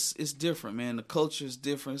 It's different, man. The culture is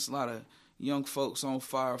different. It's a lot of young folks on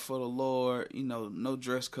fire for the Lord. You know, no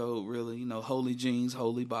dress code really. You know, holy jeans,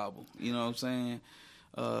 holy Bible. You know what I'm saying?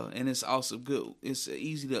 And it's also good. It's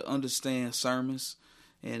easy to understand sermons,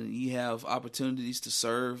 and you have opportunities to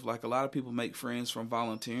serve. Like a lot of people make friends from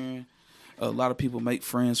volunteering. A lot of people make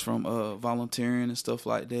friends from volunteering and stuff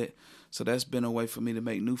like that. So that's been a way for me to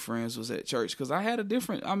make new friends was at church. Because I had a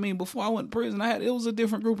different, I mean, before I went to prison, it was a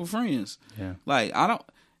different group of friends. Yeah. Like, I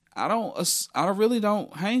really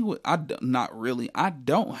don't hang with, I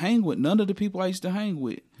don't hang with none of the people I used to hang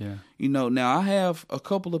with. Yeah. You know, now I have a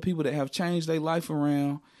couple of people that have changed their life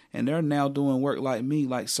around, and they're now doing work like me,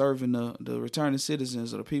 like serving the returning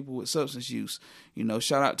citizens or the people with substance use. You know,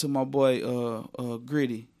 shout out to my boy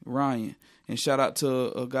Gritty, Ryan, and shout out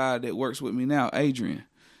to a guy that works with me now, Adrian.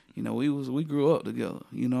 You know, we grew up together,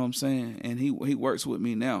 you know what I'm saying? And he works with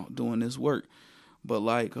me now doing this work. But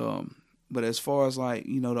like but as far as like,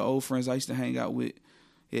 you know, the old friends I used to hang out with,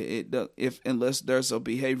 unless there's a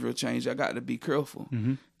behavioral change, I got to be careful.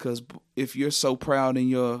 Because if you're so proud in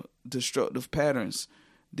your destructive patterns,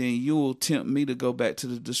 then you will tempt me to go back to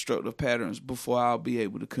the destructive patterns before I'll be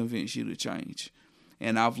able to convince you to change.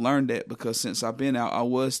 And I've learned that because since I've been out, I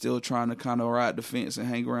was still trying to kind of ride the fence and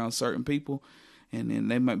hang around certain people. And then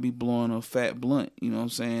they might be blowing a fat blunt, you know what I'm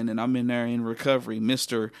saying? And I'm in there in recovery,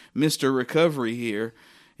 Mr. Recovery here,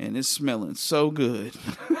 and it's smelling so good.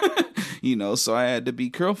 You know, so I had to be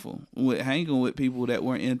careful with hanging with people that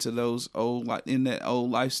weren't into those in that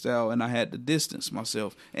old lifestyle, and I had to distance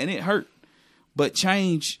myself. And it hurt. But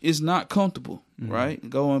change is not comfortable, right?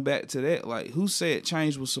 Going back to that, like who said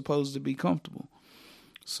change was supposed to be comfortable?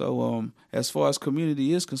 So as far as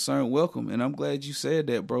community is concerned, welcome. And I'm glad you said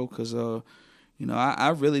that, bro, because you know, I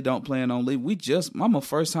really don't plan on leaving. I'm a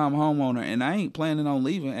first-time homeowner, and I ain't planning on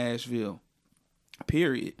leaving Asheville,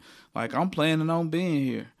 period. Like, I'm planning on being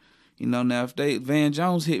here. You know, now, if Van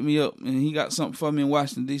Jones hit me up and he got something for me in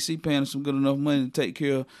Washington, D.C., paying him some good enough money to take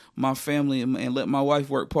care of my family and let my wife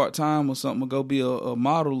work part-time or something or go be a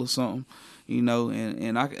model or something, you know,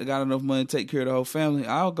 and I got enough money to take care of the whole family,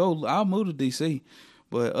 I'll move to D.C.,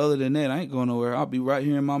 but other than that, I ain't going nowhere. I'll be right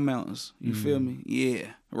here in my mountains. You feel me? Yeah,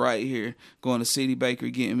 right here. Going to City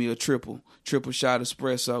Bakery, getting me a triple shot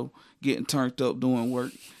espresso, getting turned up, doing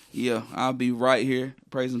work. Yeah, I'll be right here,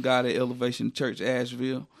 praising God at Elevation Church,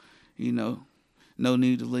 Asheville. You know, no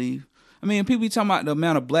need to leave. I mean, people be talking about the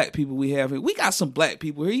amount of black people we have here. We got some black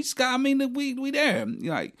people here. We there.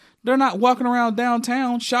 Like, they're not walking around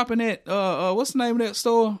downtown shopping at, what's the name of that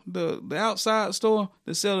store? The outside store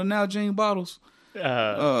that sell the Nalgene bottles.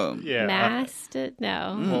 Yeah. Mass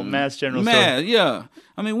General Store. Yeah.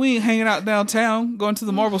 I mean, we ain't hanging out downtown, going to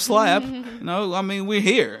the Marble Slab. You know, I mean, we're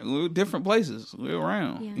here. We're different places. We're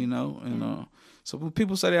around, you know. And so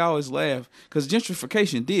people say they always laugh because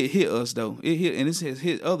gentrification did hit us, though. It hit, and it has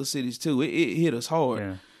hit other cities, too. It hit us hard.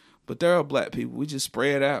 Yeah. But there are black people. We just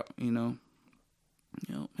spread out, you know.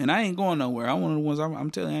 You know, and I ain't going nowhere. I'm one of the ones,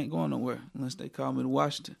 I'm telling you, I ain't going nowhere unless they call me to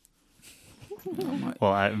Washington.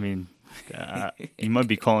 Well, I mean... you might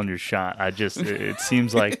be calling your shot. It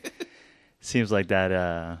seems like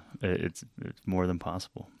that it's more than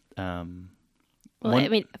possible. I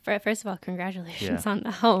mean, first of all, congratulations on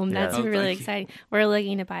the home. That's really exciting. We're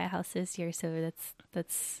looking to buy a house this year, so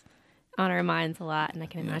that's on our minds a lot, and I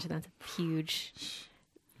can imagine that's a huge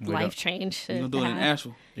life change. You're gonna do it in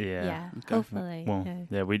Asheville. Yeah. Okay. Hopefully.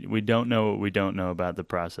 Well, we don't know what we don't know about the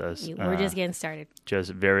process. We're just getting started. Just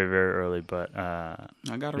very, very early, but I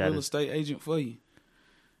got a real estate agent for you.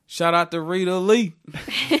 Shout out to Rita Lee.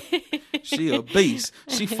 She a beast.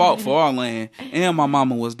 She fought for our land, and my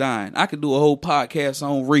mama was dying. I could do a whole podcast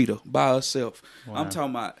on Rita by herself. Wow. I'm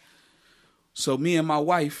talking about. So me and my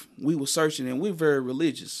wife, we were searching, and we're very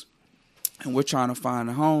religious. And we're trying to find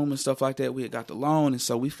a home and stuff like that. We had got the loan, and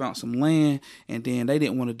so we found some land, and then they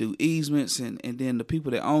didn't want to do easements, and then the people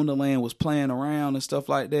that owned the land was playing around and stuff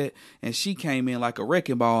like that, and she came in like a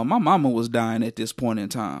wrecking ball. My mama was dying at this point in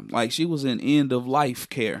time. Like, she was in end-of-life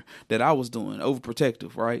care that I was doing,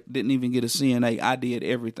 overprotective, right? Didn't even get a CNA. I did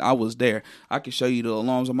everything. I was there. I can show you the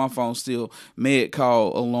alarms on my phone still. Med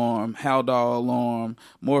call alarm, Haldol alarm,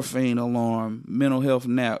 morphine alarm, mental health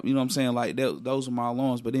nap. You know what I'm saying? Like, those are my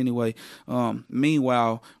alarms. But anyway...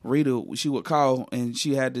 meanwhile, Rita, she would call, and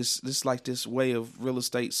she had this way of real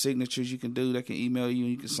estate signatures you can do. They can email you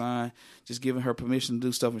and you can sign, just giving her permission to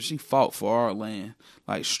do stuff. And she fought for our land,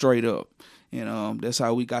 like straight up. And that's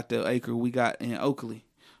how we got the acre we got in Oakley.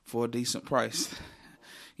 for a decent price,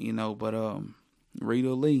 but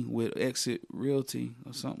Rita Lee with Exit Realty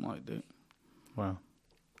or something like that. Wow.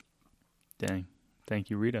 Dang. Thank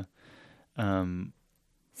you, Rita.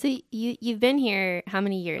 So you've been here how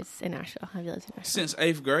many years in Nashville? Have you lived in Nashville? Since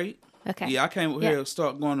 8th grade. Okay. Yeah, I came over here,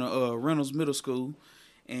 start going to Reynolds Middle School,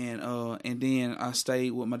 and then I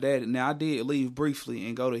stayed with my dad. Now I did leave briefly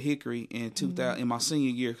and go to Hickory in 2000 in my senior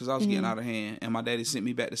year because I was getting out of hand, and my daddy sent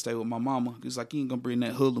me back to stay with my mama. He's like, you ain't gonna bring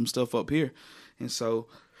that hoodlum stuff up here, and so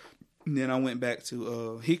then I went back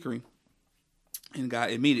to Hickory. And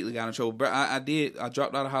immediately got in trouble. But I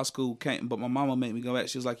dropped out of high school, but my mama made me go back.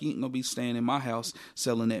 She was like, you ain't going to be staying in my house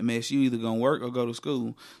selling that mess. You either going to work or go to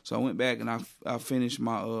school. So I went back and I finished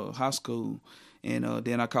my high school. And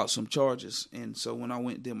then I caught some charges. And so when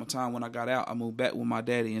I did my time, when I got out, I moved back with my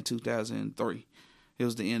daddy in 2003. It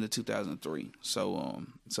was the end of 2003. So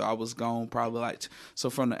I was gone probably so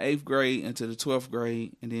from the 8th grade into the 12th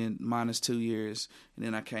grade, and then minus 2 years. And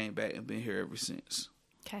then I came back and been here ever since.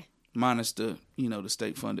 Okay. Minus the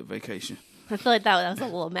state-funded vacation. I feel like that was a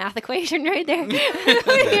little math equation right there. In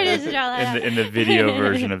the video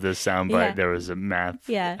version of this soundbite, there was a math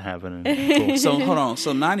happening. Cool. So hold on.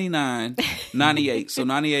 So 99, 98. So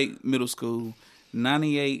 98 middle school,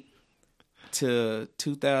 98 to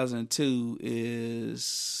 2002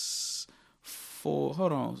 is 4.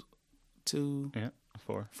 Hold on, 2. Yeah,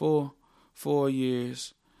 4. 4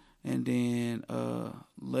 years, and then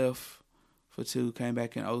left for 2, came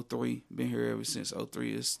back in 03, been here ever since.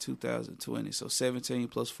 03 is 2020, so 17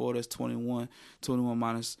 plus 4, that's 21.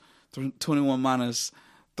 21 minus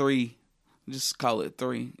 3, just call it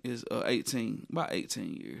 3, is 18, about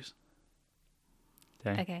 18 years.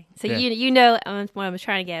 Dang. Okay, so what I was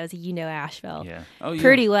trying to get was Asheville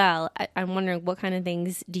pretty well. I'm wondering, what kind of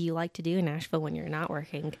things do you like to do in Asheville when you're not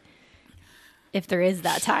working, if there is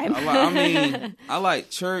that time? I like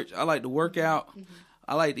church, I like to work out.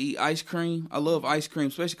 I like to eat ice cream. I love ice cream,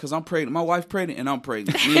 especially because I'm pregnant. My wife's pregnant and I'm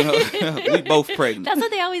pregnant. We both pregnant. That's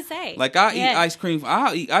what they always say. Like I'll eat ice cream.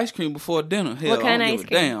 I'll eat ice cream before dinner. Hell, what kind of ice cream?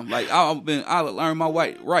 Damn. Like I earn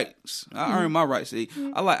my rights. I earn my rights to eat.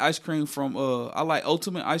 I like ice cream from I like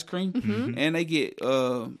Ultimate Ice Cream, and they get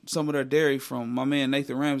some of their dairy from my man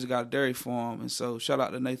Nathan Ramsey. Got a dairy farm, and so shout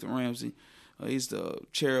out to Nathan Ramsey. He's the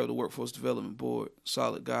chair of the Workforce Development Board.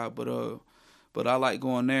 Solid guy, but I like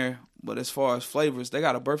going there. But as far as flavors, they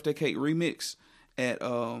got a birthday cake remix at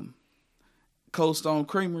Cold Stone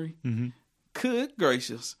Creamery. Mm-hmm. Good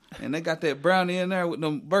gracious. And they got that brownie in there with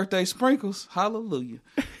them birthday sprinkles. Hallelujah.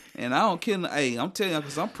 And I don't kill. Hey, I'm telling you,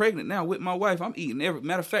 because I'm pregnant now with my wife. I'm eating every.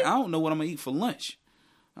 Matter of fact, I don't know what I'm going to eat for lunch.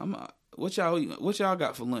 What y'all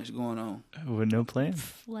got for lunch going on? With no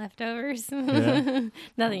plans. Leftovers. Yeah.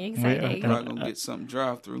 Nothing exciting. I'm going to get something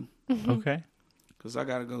drive-through. Okay. Because I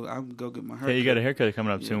gotta go. I'm go get my haircut. Yeah, you got a haircut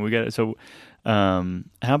coming up soon. We got it. So, how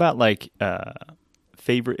about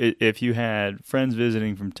favorite? If you had friends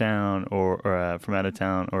visiting from town or from out of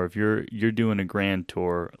town, or if you're doing a grand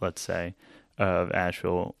tour, let's say, of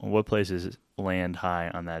Asheville, what places land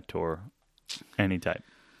high on that tour? Any type.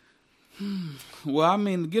 Well,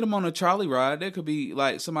 get them on a trolley ride. There could be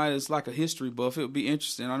like somebody that's like a history buff. It would be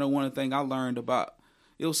interesting. I know one of the things I learned about.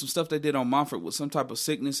 It was some stuff they did on Montford with some type of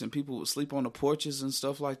sickness, and people would sleep on the porches and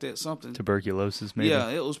stuff like that. Something tuberculosis, maybe. Yeah,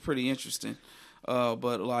 it was pretty interesting.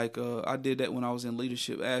 But I did that when I was in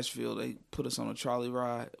leadership Asheville. They put us on a trolley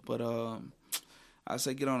ride. But I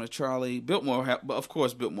say get on a trolley. Biltmore, but of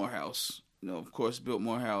course Biltmore House.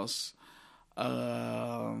 Biltmore House.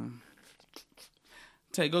 Go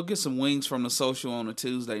get some wings from the Social on a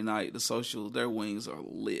Tuesday night. The Social, their wings are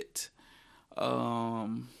lit.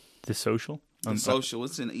 The Social. The Social,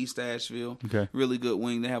 it's in East Asheville. Okay. Really good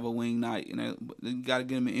wing. They have a wing night, and you got to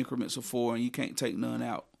get them in increments of 4, and you can't take none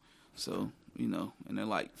out. So, and they're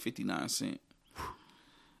like 59 cents.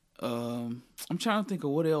 I'm trying to think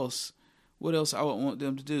of what else I would want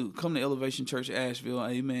them to do. Come to Elevation Church Asheville,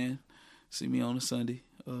 amen. See me on a Sunday.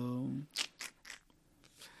 They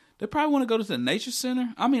probably want to go to the nature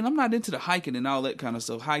center. I'm not into the hiking and all that kind of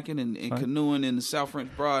stuff. Hiking and canoeing in the South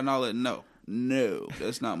French Broad and all that, No,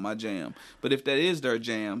 that's not my jam. But if that is their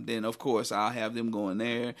jam, then of course I'll have them going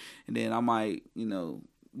there, and then I might,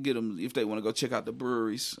 get them if they want to go check out the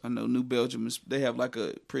breweries. I know New Belgium they have like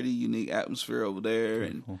a pretty unique atmosphere over there,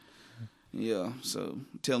 and cool. Yeah. So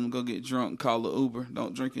tell them to go get drunk, and call the Uber.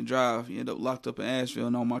 Don't drink and drive. You end up locked up in Asheville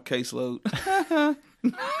and on my caseload.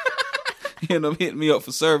 You end up hitting me up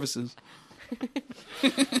for services.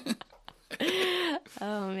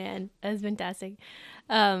 Oh man, that's fantastic.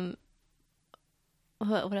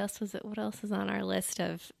 What else was it? What else is on our list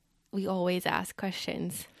of we always ask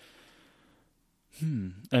questions?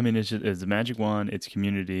 I mean, it's the magic wand. It's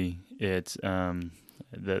community. It's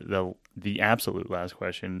the absolute last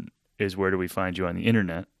question is, where do we find you on the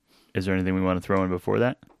internet? Is there anything we want to throw in before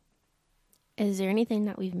that? Is there anything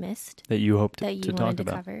that we've missed that you hope that you to wanted talk to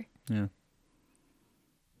about? cover? Yeah.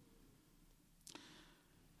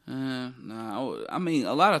 No, I mean,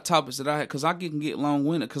 a lot of topics that I had, because I can get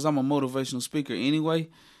long-winded because I'm a motivational speaker anyway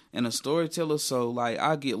and a storyteller, so, like,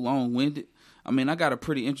 I get long-winded. I mean, I got a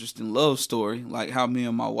pretty interesting love story, like how me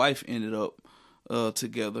and my wife ended up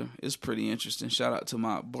together. It's pretty interesting. Shout out to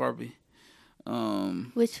my Barbie.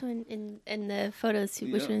 Which one in the photos?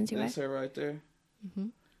 Which one's your wife? That's her right there.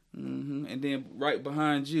 And then right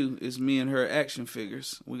behind you is me and her action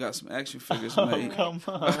figures. We got some action figures made. Come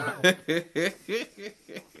on.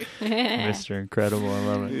 Mr. Incredible. I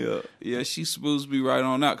love it. Yeah, she smooths me right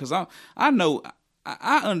on out because I know,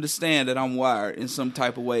 I understand that I'm wired in some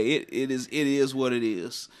type of way. It is what it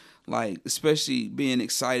is. Like, especially being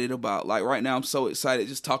excited about, like, right now I'm so excited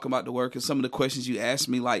just talking about the work, and some of the questions you asked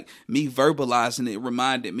me, like, me verbalizing it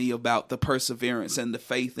reminded me about the perseverance and the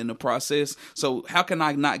faith in the process. So how can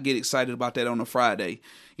I not get excited about that on a Friday,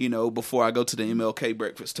 before I go to the MLK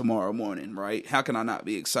breakfast tomorrow morning, right? How can I not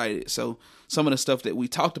be excited? So some of the stuff that we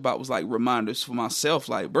talked about was like reminders for myself,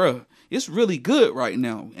 like, bruh, it's really good right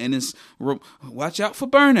now. And it's, watch out for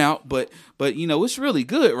burnout, but it's really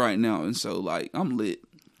good right now. And so, like, I'm lit.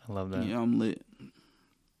 I love that. Yeah, I'm lit.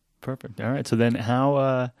 Perfect. All right. So then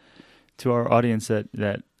how, to our audience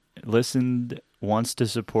that listened, wants to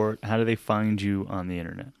support, how do they find you on the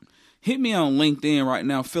internet? Hit me on LinkedIn right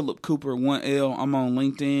now, Philip Cooper 1L. I'm on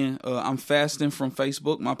LinkedIn. I'm fasting from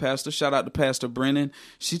Facebook. My pastor, shout out to Pastor Brennan.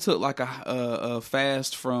 She took like a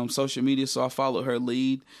fast from social media, so I followed her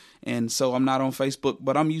lead. And so I'm not on Facebook,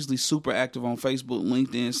 but I'm usually super active on Facebook,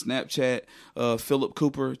 LinkedIn, Snapchat, Philip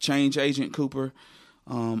Cooper, Change Agent Cooper.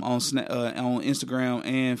 On Instagram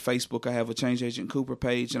and Facebook, I have a Change Agent Cooper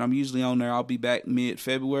page, and I'm usually on there. I'll be back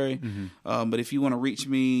mid-February. But if you want to reach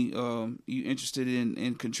me, you interested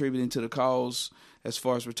in contributing to the cause as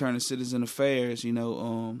far as returning citizen affairs,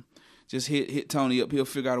 just hit Tony up. He'll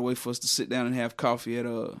figure out a way for us to sit down and have coffee at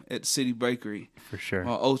the City Bakery. For sure.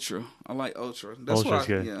 Ultra. I like Ultra. That's Ultra's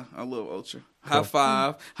good. Yeah, I love Ultra. Cool.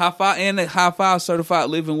 High five, and the High Five certified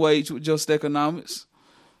living wage with Just Economics.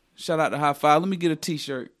 Shout out to High Five. Let me get a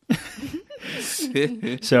T-shirt.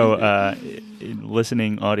 So,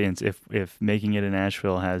 listening audience, if Making It in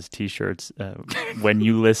Nashville has T-shirts, when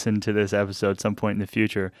you listen to this episode some point in the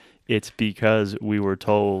future, it's because we were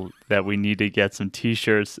told that we need to get some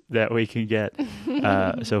T-shirts that we can get,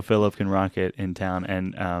 so Philip can rock it in town.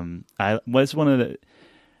 And I was one of the.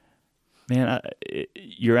 Man,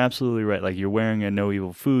 you're absolutely right. Like, you're wearing a No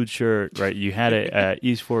Evil Food shirt, right? You had a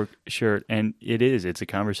East Fork shirt, and it's a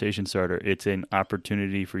conversation starter. It's an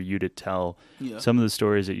opportunity for you to tell some of the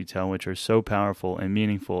stories that you tell, which are so powerful and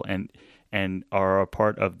meaningful, and are a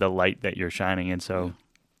part of the light that you're shining. And so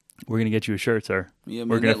we're going to get you a shirt, sir. Yeah, man,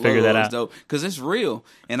 we're going to figure that out. Because it's real.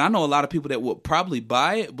 And I know a lot of people that will probably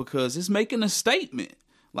buy it because it's making a statement.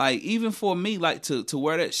 Like, even for me, like, to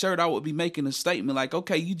wear that shirt, I would be making a statement like,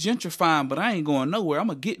 okay, you gentrifying, but I ain't going nowhere. I'm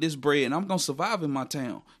going to get this bread, and I'm going to survive in my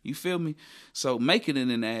town. You feel me? So, making it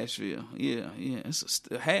in Nashville. Yeah.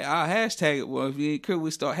 I'll hashtag it. Well, if you ain't cool, we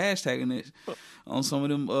start hashtagging it on some of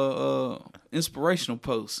them inspirational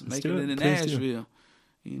posts. Making it in Nashville.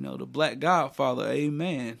 The Black Godfather.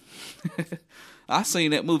 Amen. I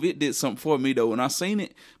seen that movie. It did something for me, though, when I seen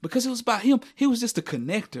it, because it was about him. He was just a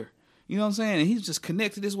connector. You know what I'm saying? And he's just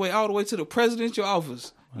connected his way all the way to the presidential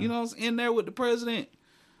office. Wow. You know, in there with the president.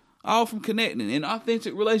 All from connecting in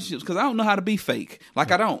authentic relationships. Because I don't know how to be fake.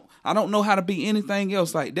 Like, I don't know how to be anything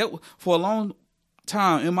else. Like, that for a long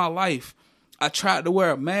time in my life, I tried to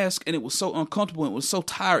wear a mask, and it was so uncomfortable, and it was so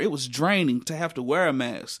tired. It was draining to have to wear a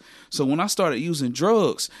mask. So when I started using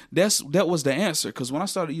drugs, that was the answer. Because when I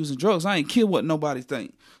started using drugs, I ain't care what nobody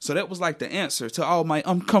think. So that was like the answer to all my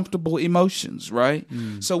uncomfortable emotions, right?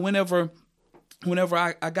 So whenever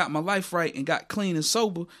I got my life right and got clean and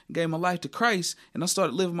sober and gave my life to Christ and I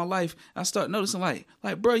started living my life, I started noticing like,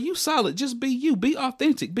 bro, you solid. Just be you. Be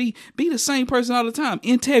authentic. Be the same person all the time.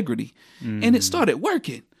 Integrity. And it started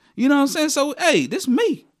working. You know what I'm saying? So, hey, this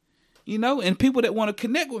me. And people that want to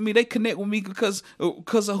connect with me, they connect with me because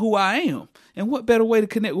of who I am. And what better way to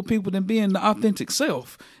connect with people than being the authentic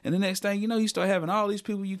self? And the next thing you know, you start having all these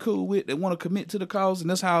people you cool with that want to commit to the cause, and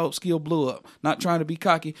that's how Upskill blew up. Not trying to be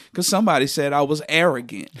cocky, because somebody said I was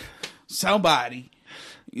arrogant. Somebody.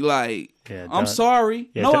 I'm sorry.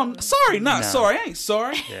 Yeah, no, I'm sorry. Not sorry. I ain't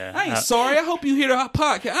sorry. Yeah, I ain't sorry. I hope you hear the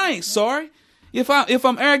podcast. I ain't sorry. If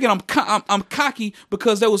I'm arrogant, I'm cocky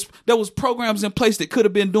because there was programs in place that could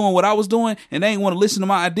have been doing what I was doing, and they ain't want to listen to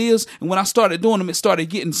my ideas. And when I started doing them, it started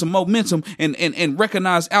getting some momentum and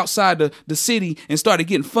recognized outside the city, and started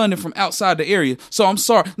getting funding from outside the area. So I'm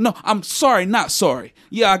sorry. No, I'm sorry, not sorry.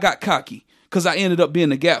 Yeah, I got cocky because I ended up being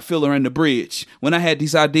the gap filler and the bridge when I had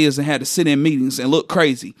these ideas and had to sit in meetings and look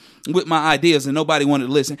crazy with my ideas, and nobody wanted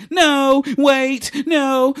to listen. No, wait,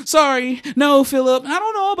 no, sorry, no, Philip, I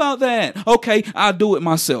don't know about that. Okay, I'll do it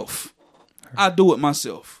myself.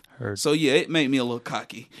 Heard. So yeah, it made me a little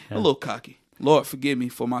cocky. Lord, forgive me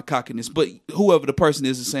for my cockiness. But whoever the person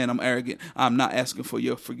is saying I'm arrogant, I'm not asking for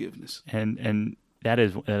your forgiveness. And that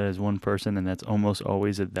is one person, and that's almost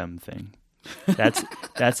always a them thing.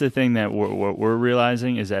 That's the thing that what we're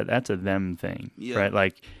realizing is that that's a them thing, right?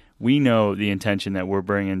 Like, we know the intention that we're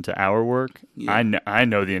bringing to our work. Yeah. I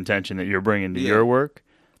know the intention that you're bringing to your work.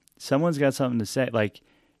 Someone's got something to say. Like,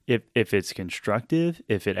 if it's constructive,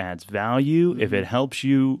 if it adds value, if it helps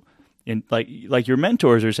you, in like your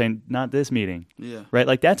mentors are saying, not this meeting, right?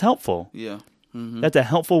 Like, that's helpful. Yeah, that's a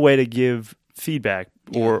helpful way to give feedback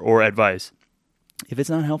or advice. If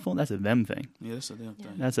it's not helpful, that's a them thing. Yeah, that's a them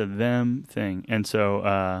thing. That's a them thing. And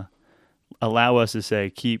so allow us to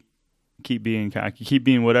say, keep being cocky, keep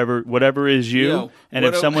being whatever is you. And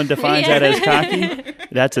if someone defines that as cocky,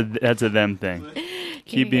 that's a them thing.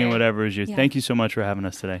 Keep being whatever is you. Yeah. Thank you so much for having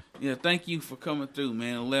us today. Yeah, thank you for coming through,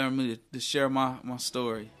 man, and allowing me to share my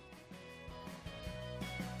story.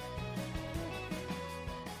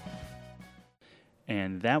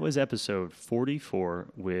 And that was episode 44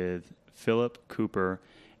 with Philip Cooper,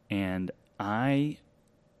 and I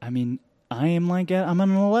am like, I'm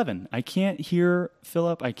on an 11. I can't hear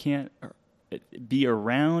Philip. I can't be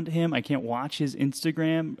around him. I can't watch his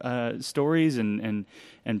Instagram stories and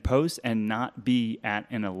posts and not be at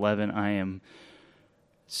an 11. I am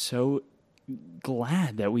so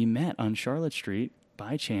glad that we met on Charlotte Street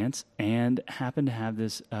by chance and happened to have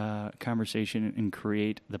this conversation and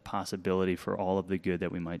create the possibility for all of the good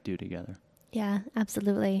that we might do together. Yeah,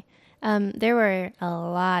 absolutely. There were a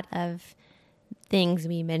lot of things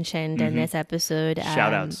we mentioned in this episode.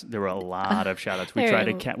 Shout outs. There were a lot of shout outs. We tried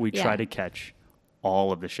to catch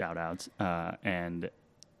all of the shout outs, and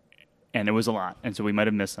it was a lot. And so we might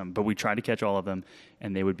have missed some, but we tried to catch all of them,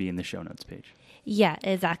 and they would be in the show notes page. Yeah,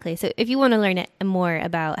 exactly. So if you want to learn more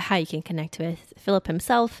about how you can connect with Philip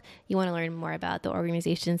himself, you want to learn more about the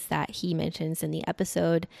organizations that he mentions in the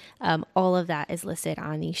episode, all of that is listed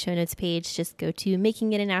on the show notes page. Just go to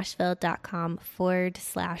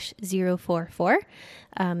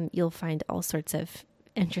makingitinashville.com/044. You'll find all sorts of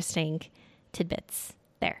interesting tidbits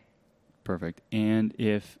there. Perfect. And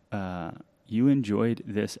if you enjoyed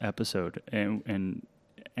this episode and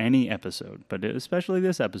any episode, but especially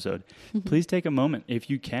this episode, please take a moment if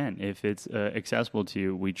you can. If it's accessible to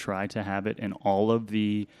you, we try to have it in all of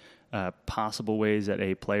the possible ways that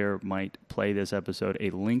a player might play this episode,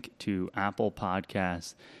 a link to Apple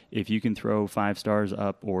Podcasts. If you can throw 5 stars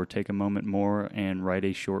up or take a moment more and write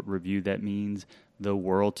a short review, that means the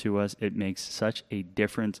world to us. It makes such a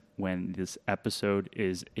difference when this episode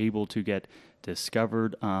is able to get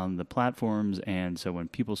discovered on the platforms. And so when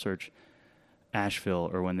people search Asheville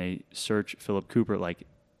or when they search Philip Cooper, like,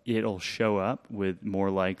 it'll show up with more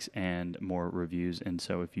likes and more reviews. And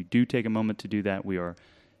so if you do take a moment to do that, we are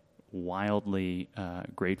wildly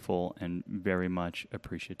grateful and very much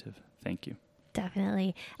appreciative. Thank you.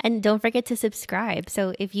 Definitely. And don't forget to subscribe.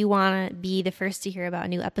 So if you want to be the first to hear about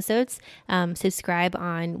new episodes, subscribe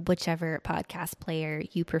on whichever podcast player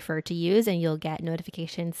you prefer to use, and you'll get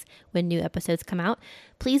notifications when new episodes come out.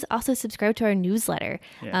 Please also subscribe to our newsletter.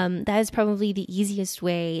 Yeah. That is probably the easiest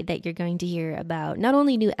way that you're going to hear about not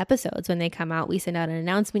only new episodes when they come out. We send out an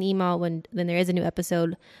announcement email when there is a new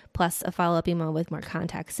episode, plus a follow-up email with more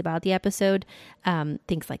context about the episode.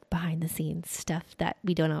 Things like behind the scenes stuff that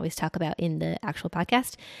we don't always talk about in the actual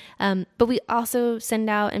podcast. But we also send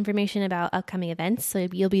out information about upcoming events. So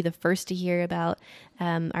you'll be the first to hear about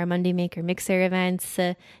our Monday Maker Mixer events,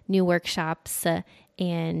 new workshops,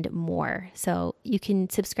 and more. So you can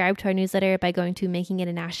subscribe to our newsletter by going to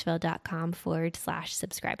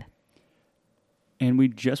makingitinashville.com/subscribe. And we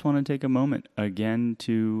just want to take a moment again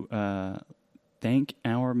to thank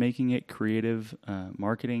our Making It Creative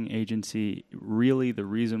marketing agency. Really, the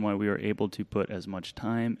reason why we are able to put as much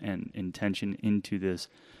time and intention into this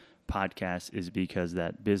podcast is because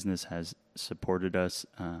that business has supported us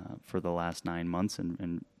for the last 9 months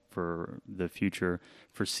and for the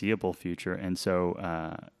foreseeable future. And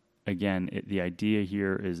so, again, the idea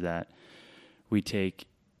here is that we take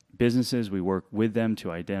businesses, we work with them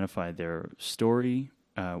to identify their story,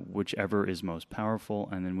 whichever is most powerful,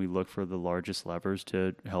 and then we look for the largest levers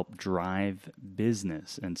to help drive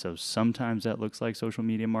business. And so sometimes that looks like social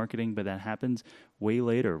media marketing, but that happens way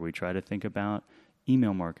later. We try to think about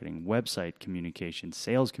email marketing, website communication,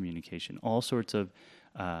 sales communication, all sorts of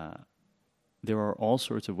there are all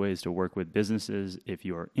sorts of ways to work with businesses. If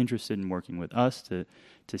you are interested in working with us to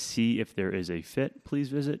see if there is a fit, please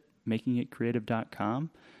visit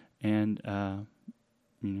makingitcreative.com. And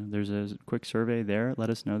there's a quick survey there.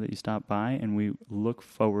 Let us know that you stopped by, and we look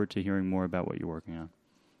forward to hearing more about what you're working on.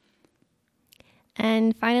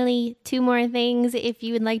 And finally, 2 more things. If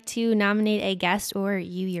you would like to nominate a guest, or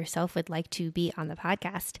you yourself would like to be on the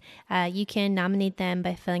podcast, you can nominate them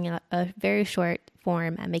by filling out a very short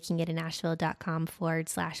form at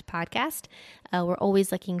makinginternational.com/podcast. We're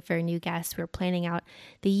always looking for new guests. We're planning out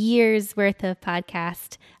the year's worth of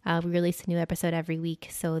podcast. We release a new episode every week,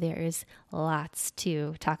 so there is lots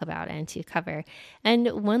to talk about and to cover.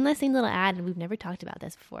 And one last thing, little add, and we've never talked about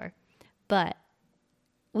this before, but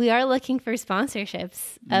we are looking for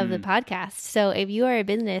sponsorships of the podcast. So if you are a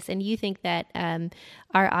business and you think that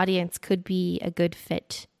our audience could be a good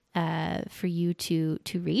fit for you to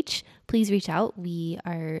reach, please reach out. We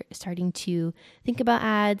are starting to think about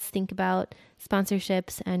ads, think about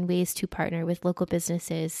sponsorships, and ways to partner with local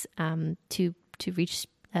businesses to reach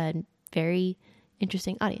a very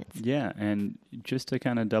interesting audience. Yeah, and just to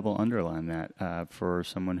kind of double underline that for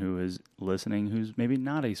someone who is listening who's maybe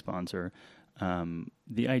not a sponsor,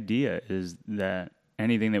 the idea is that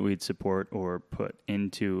anything that we'd support or put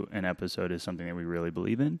into an episode is something that we really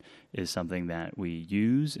believe in, is something that we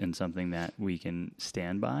use, and something that we can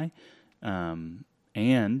stand by.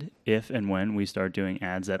 And if and when we start doing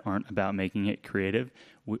ads that aren't about making it creative,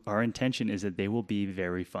 our intention is that they will be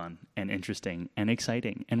very fun and interesting and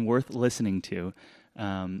exciting and worth listening to,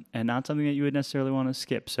 and not something that you would necessarily want to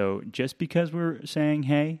skip. So just because we're saying,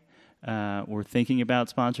 hey, we're thinking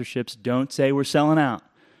about sponsorships, don't say we're selling out.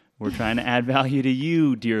 We're trying to add value to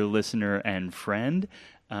you, dear listener and friend,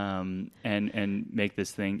 and make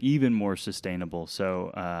this thing even more sustainable.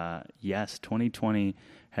 So, yes, 2020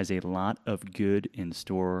 has a lot of good in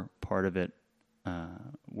store. Part of it,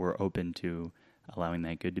 we're open to allowing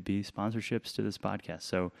that good to be sponsorships to this podcast.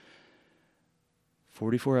 So,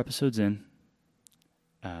 44 episodes in.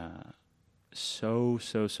 So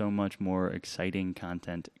much more exciting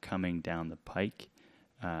content coming down the pike.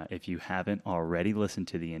 If you haven't already listened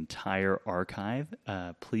to the entire archive,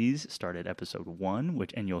 please start at episode 1,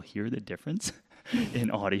 and you'll hear the difference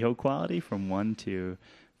in audio quality from 1 to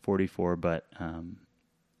 44. But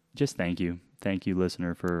just thank you,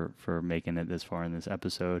 listener, for making it this far in this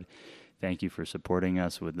episode. Thank you for supporting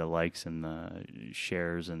us with the likes and the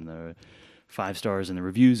shares and the 5 stars and the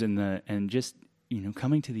reviews and just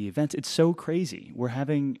coming to the events. It's so crazy. We're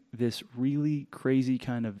having this really crazy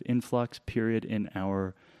kind of influx period in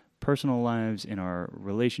our personal lives, in our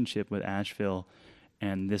relationship with Asheville,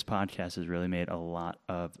 and this podcast has really made a lot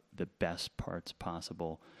of the best parts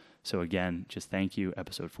possible. So again, just thank you.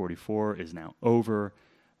 Episode 44 is now over.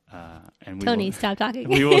 And Tony, stop talking.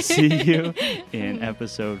 We will see you in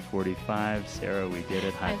episode 45. Sarah, we did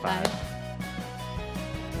it. High five.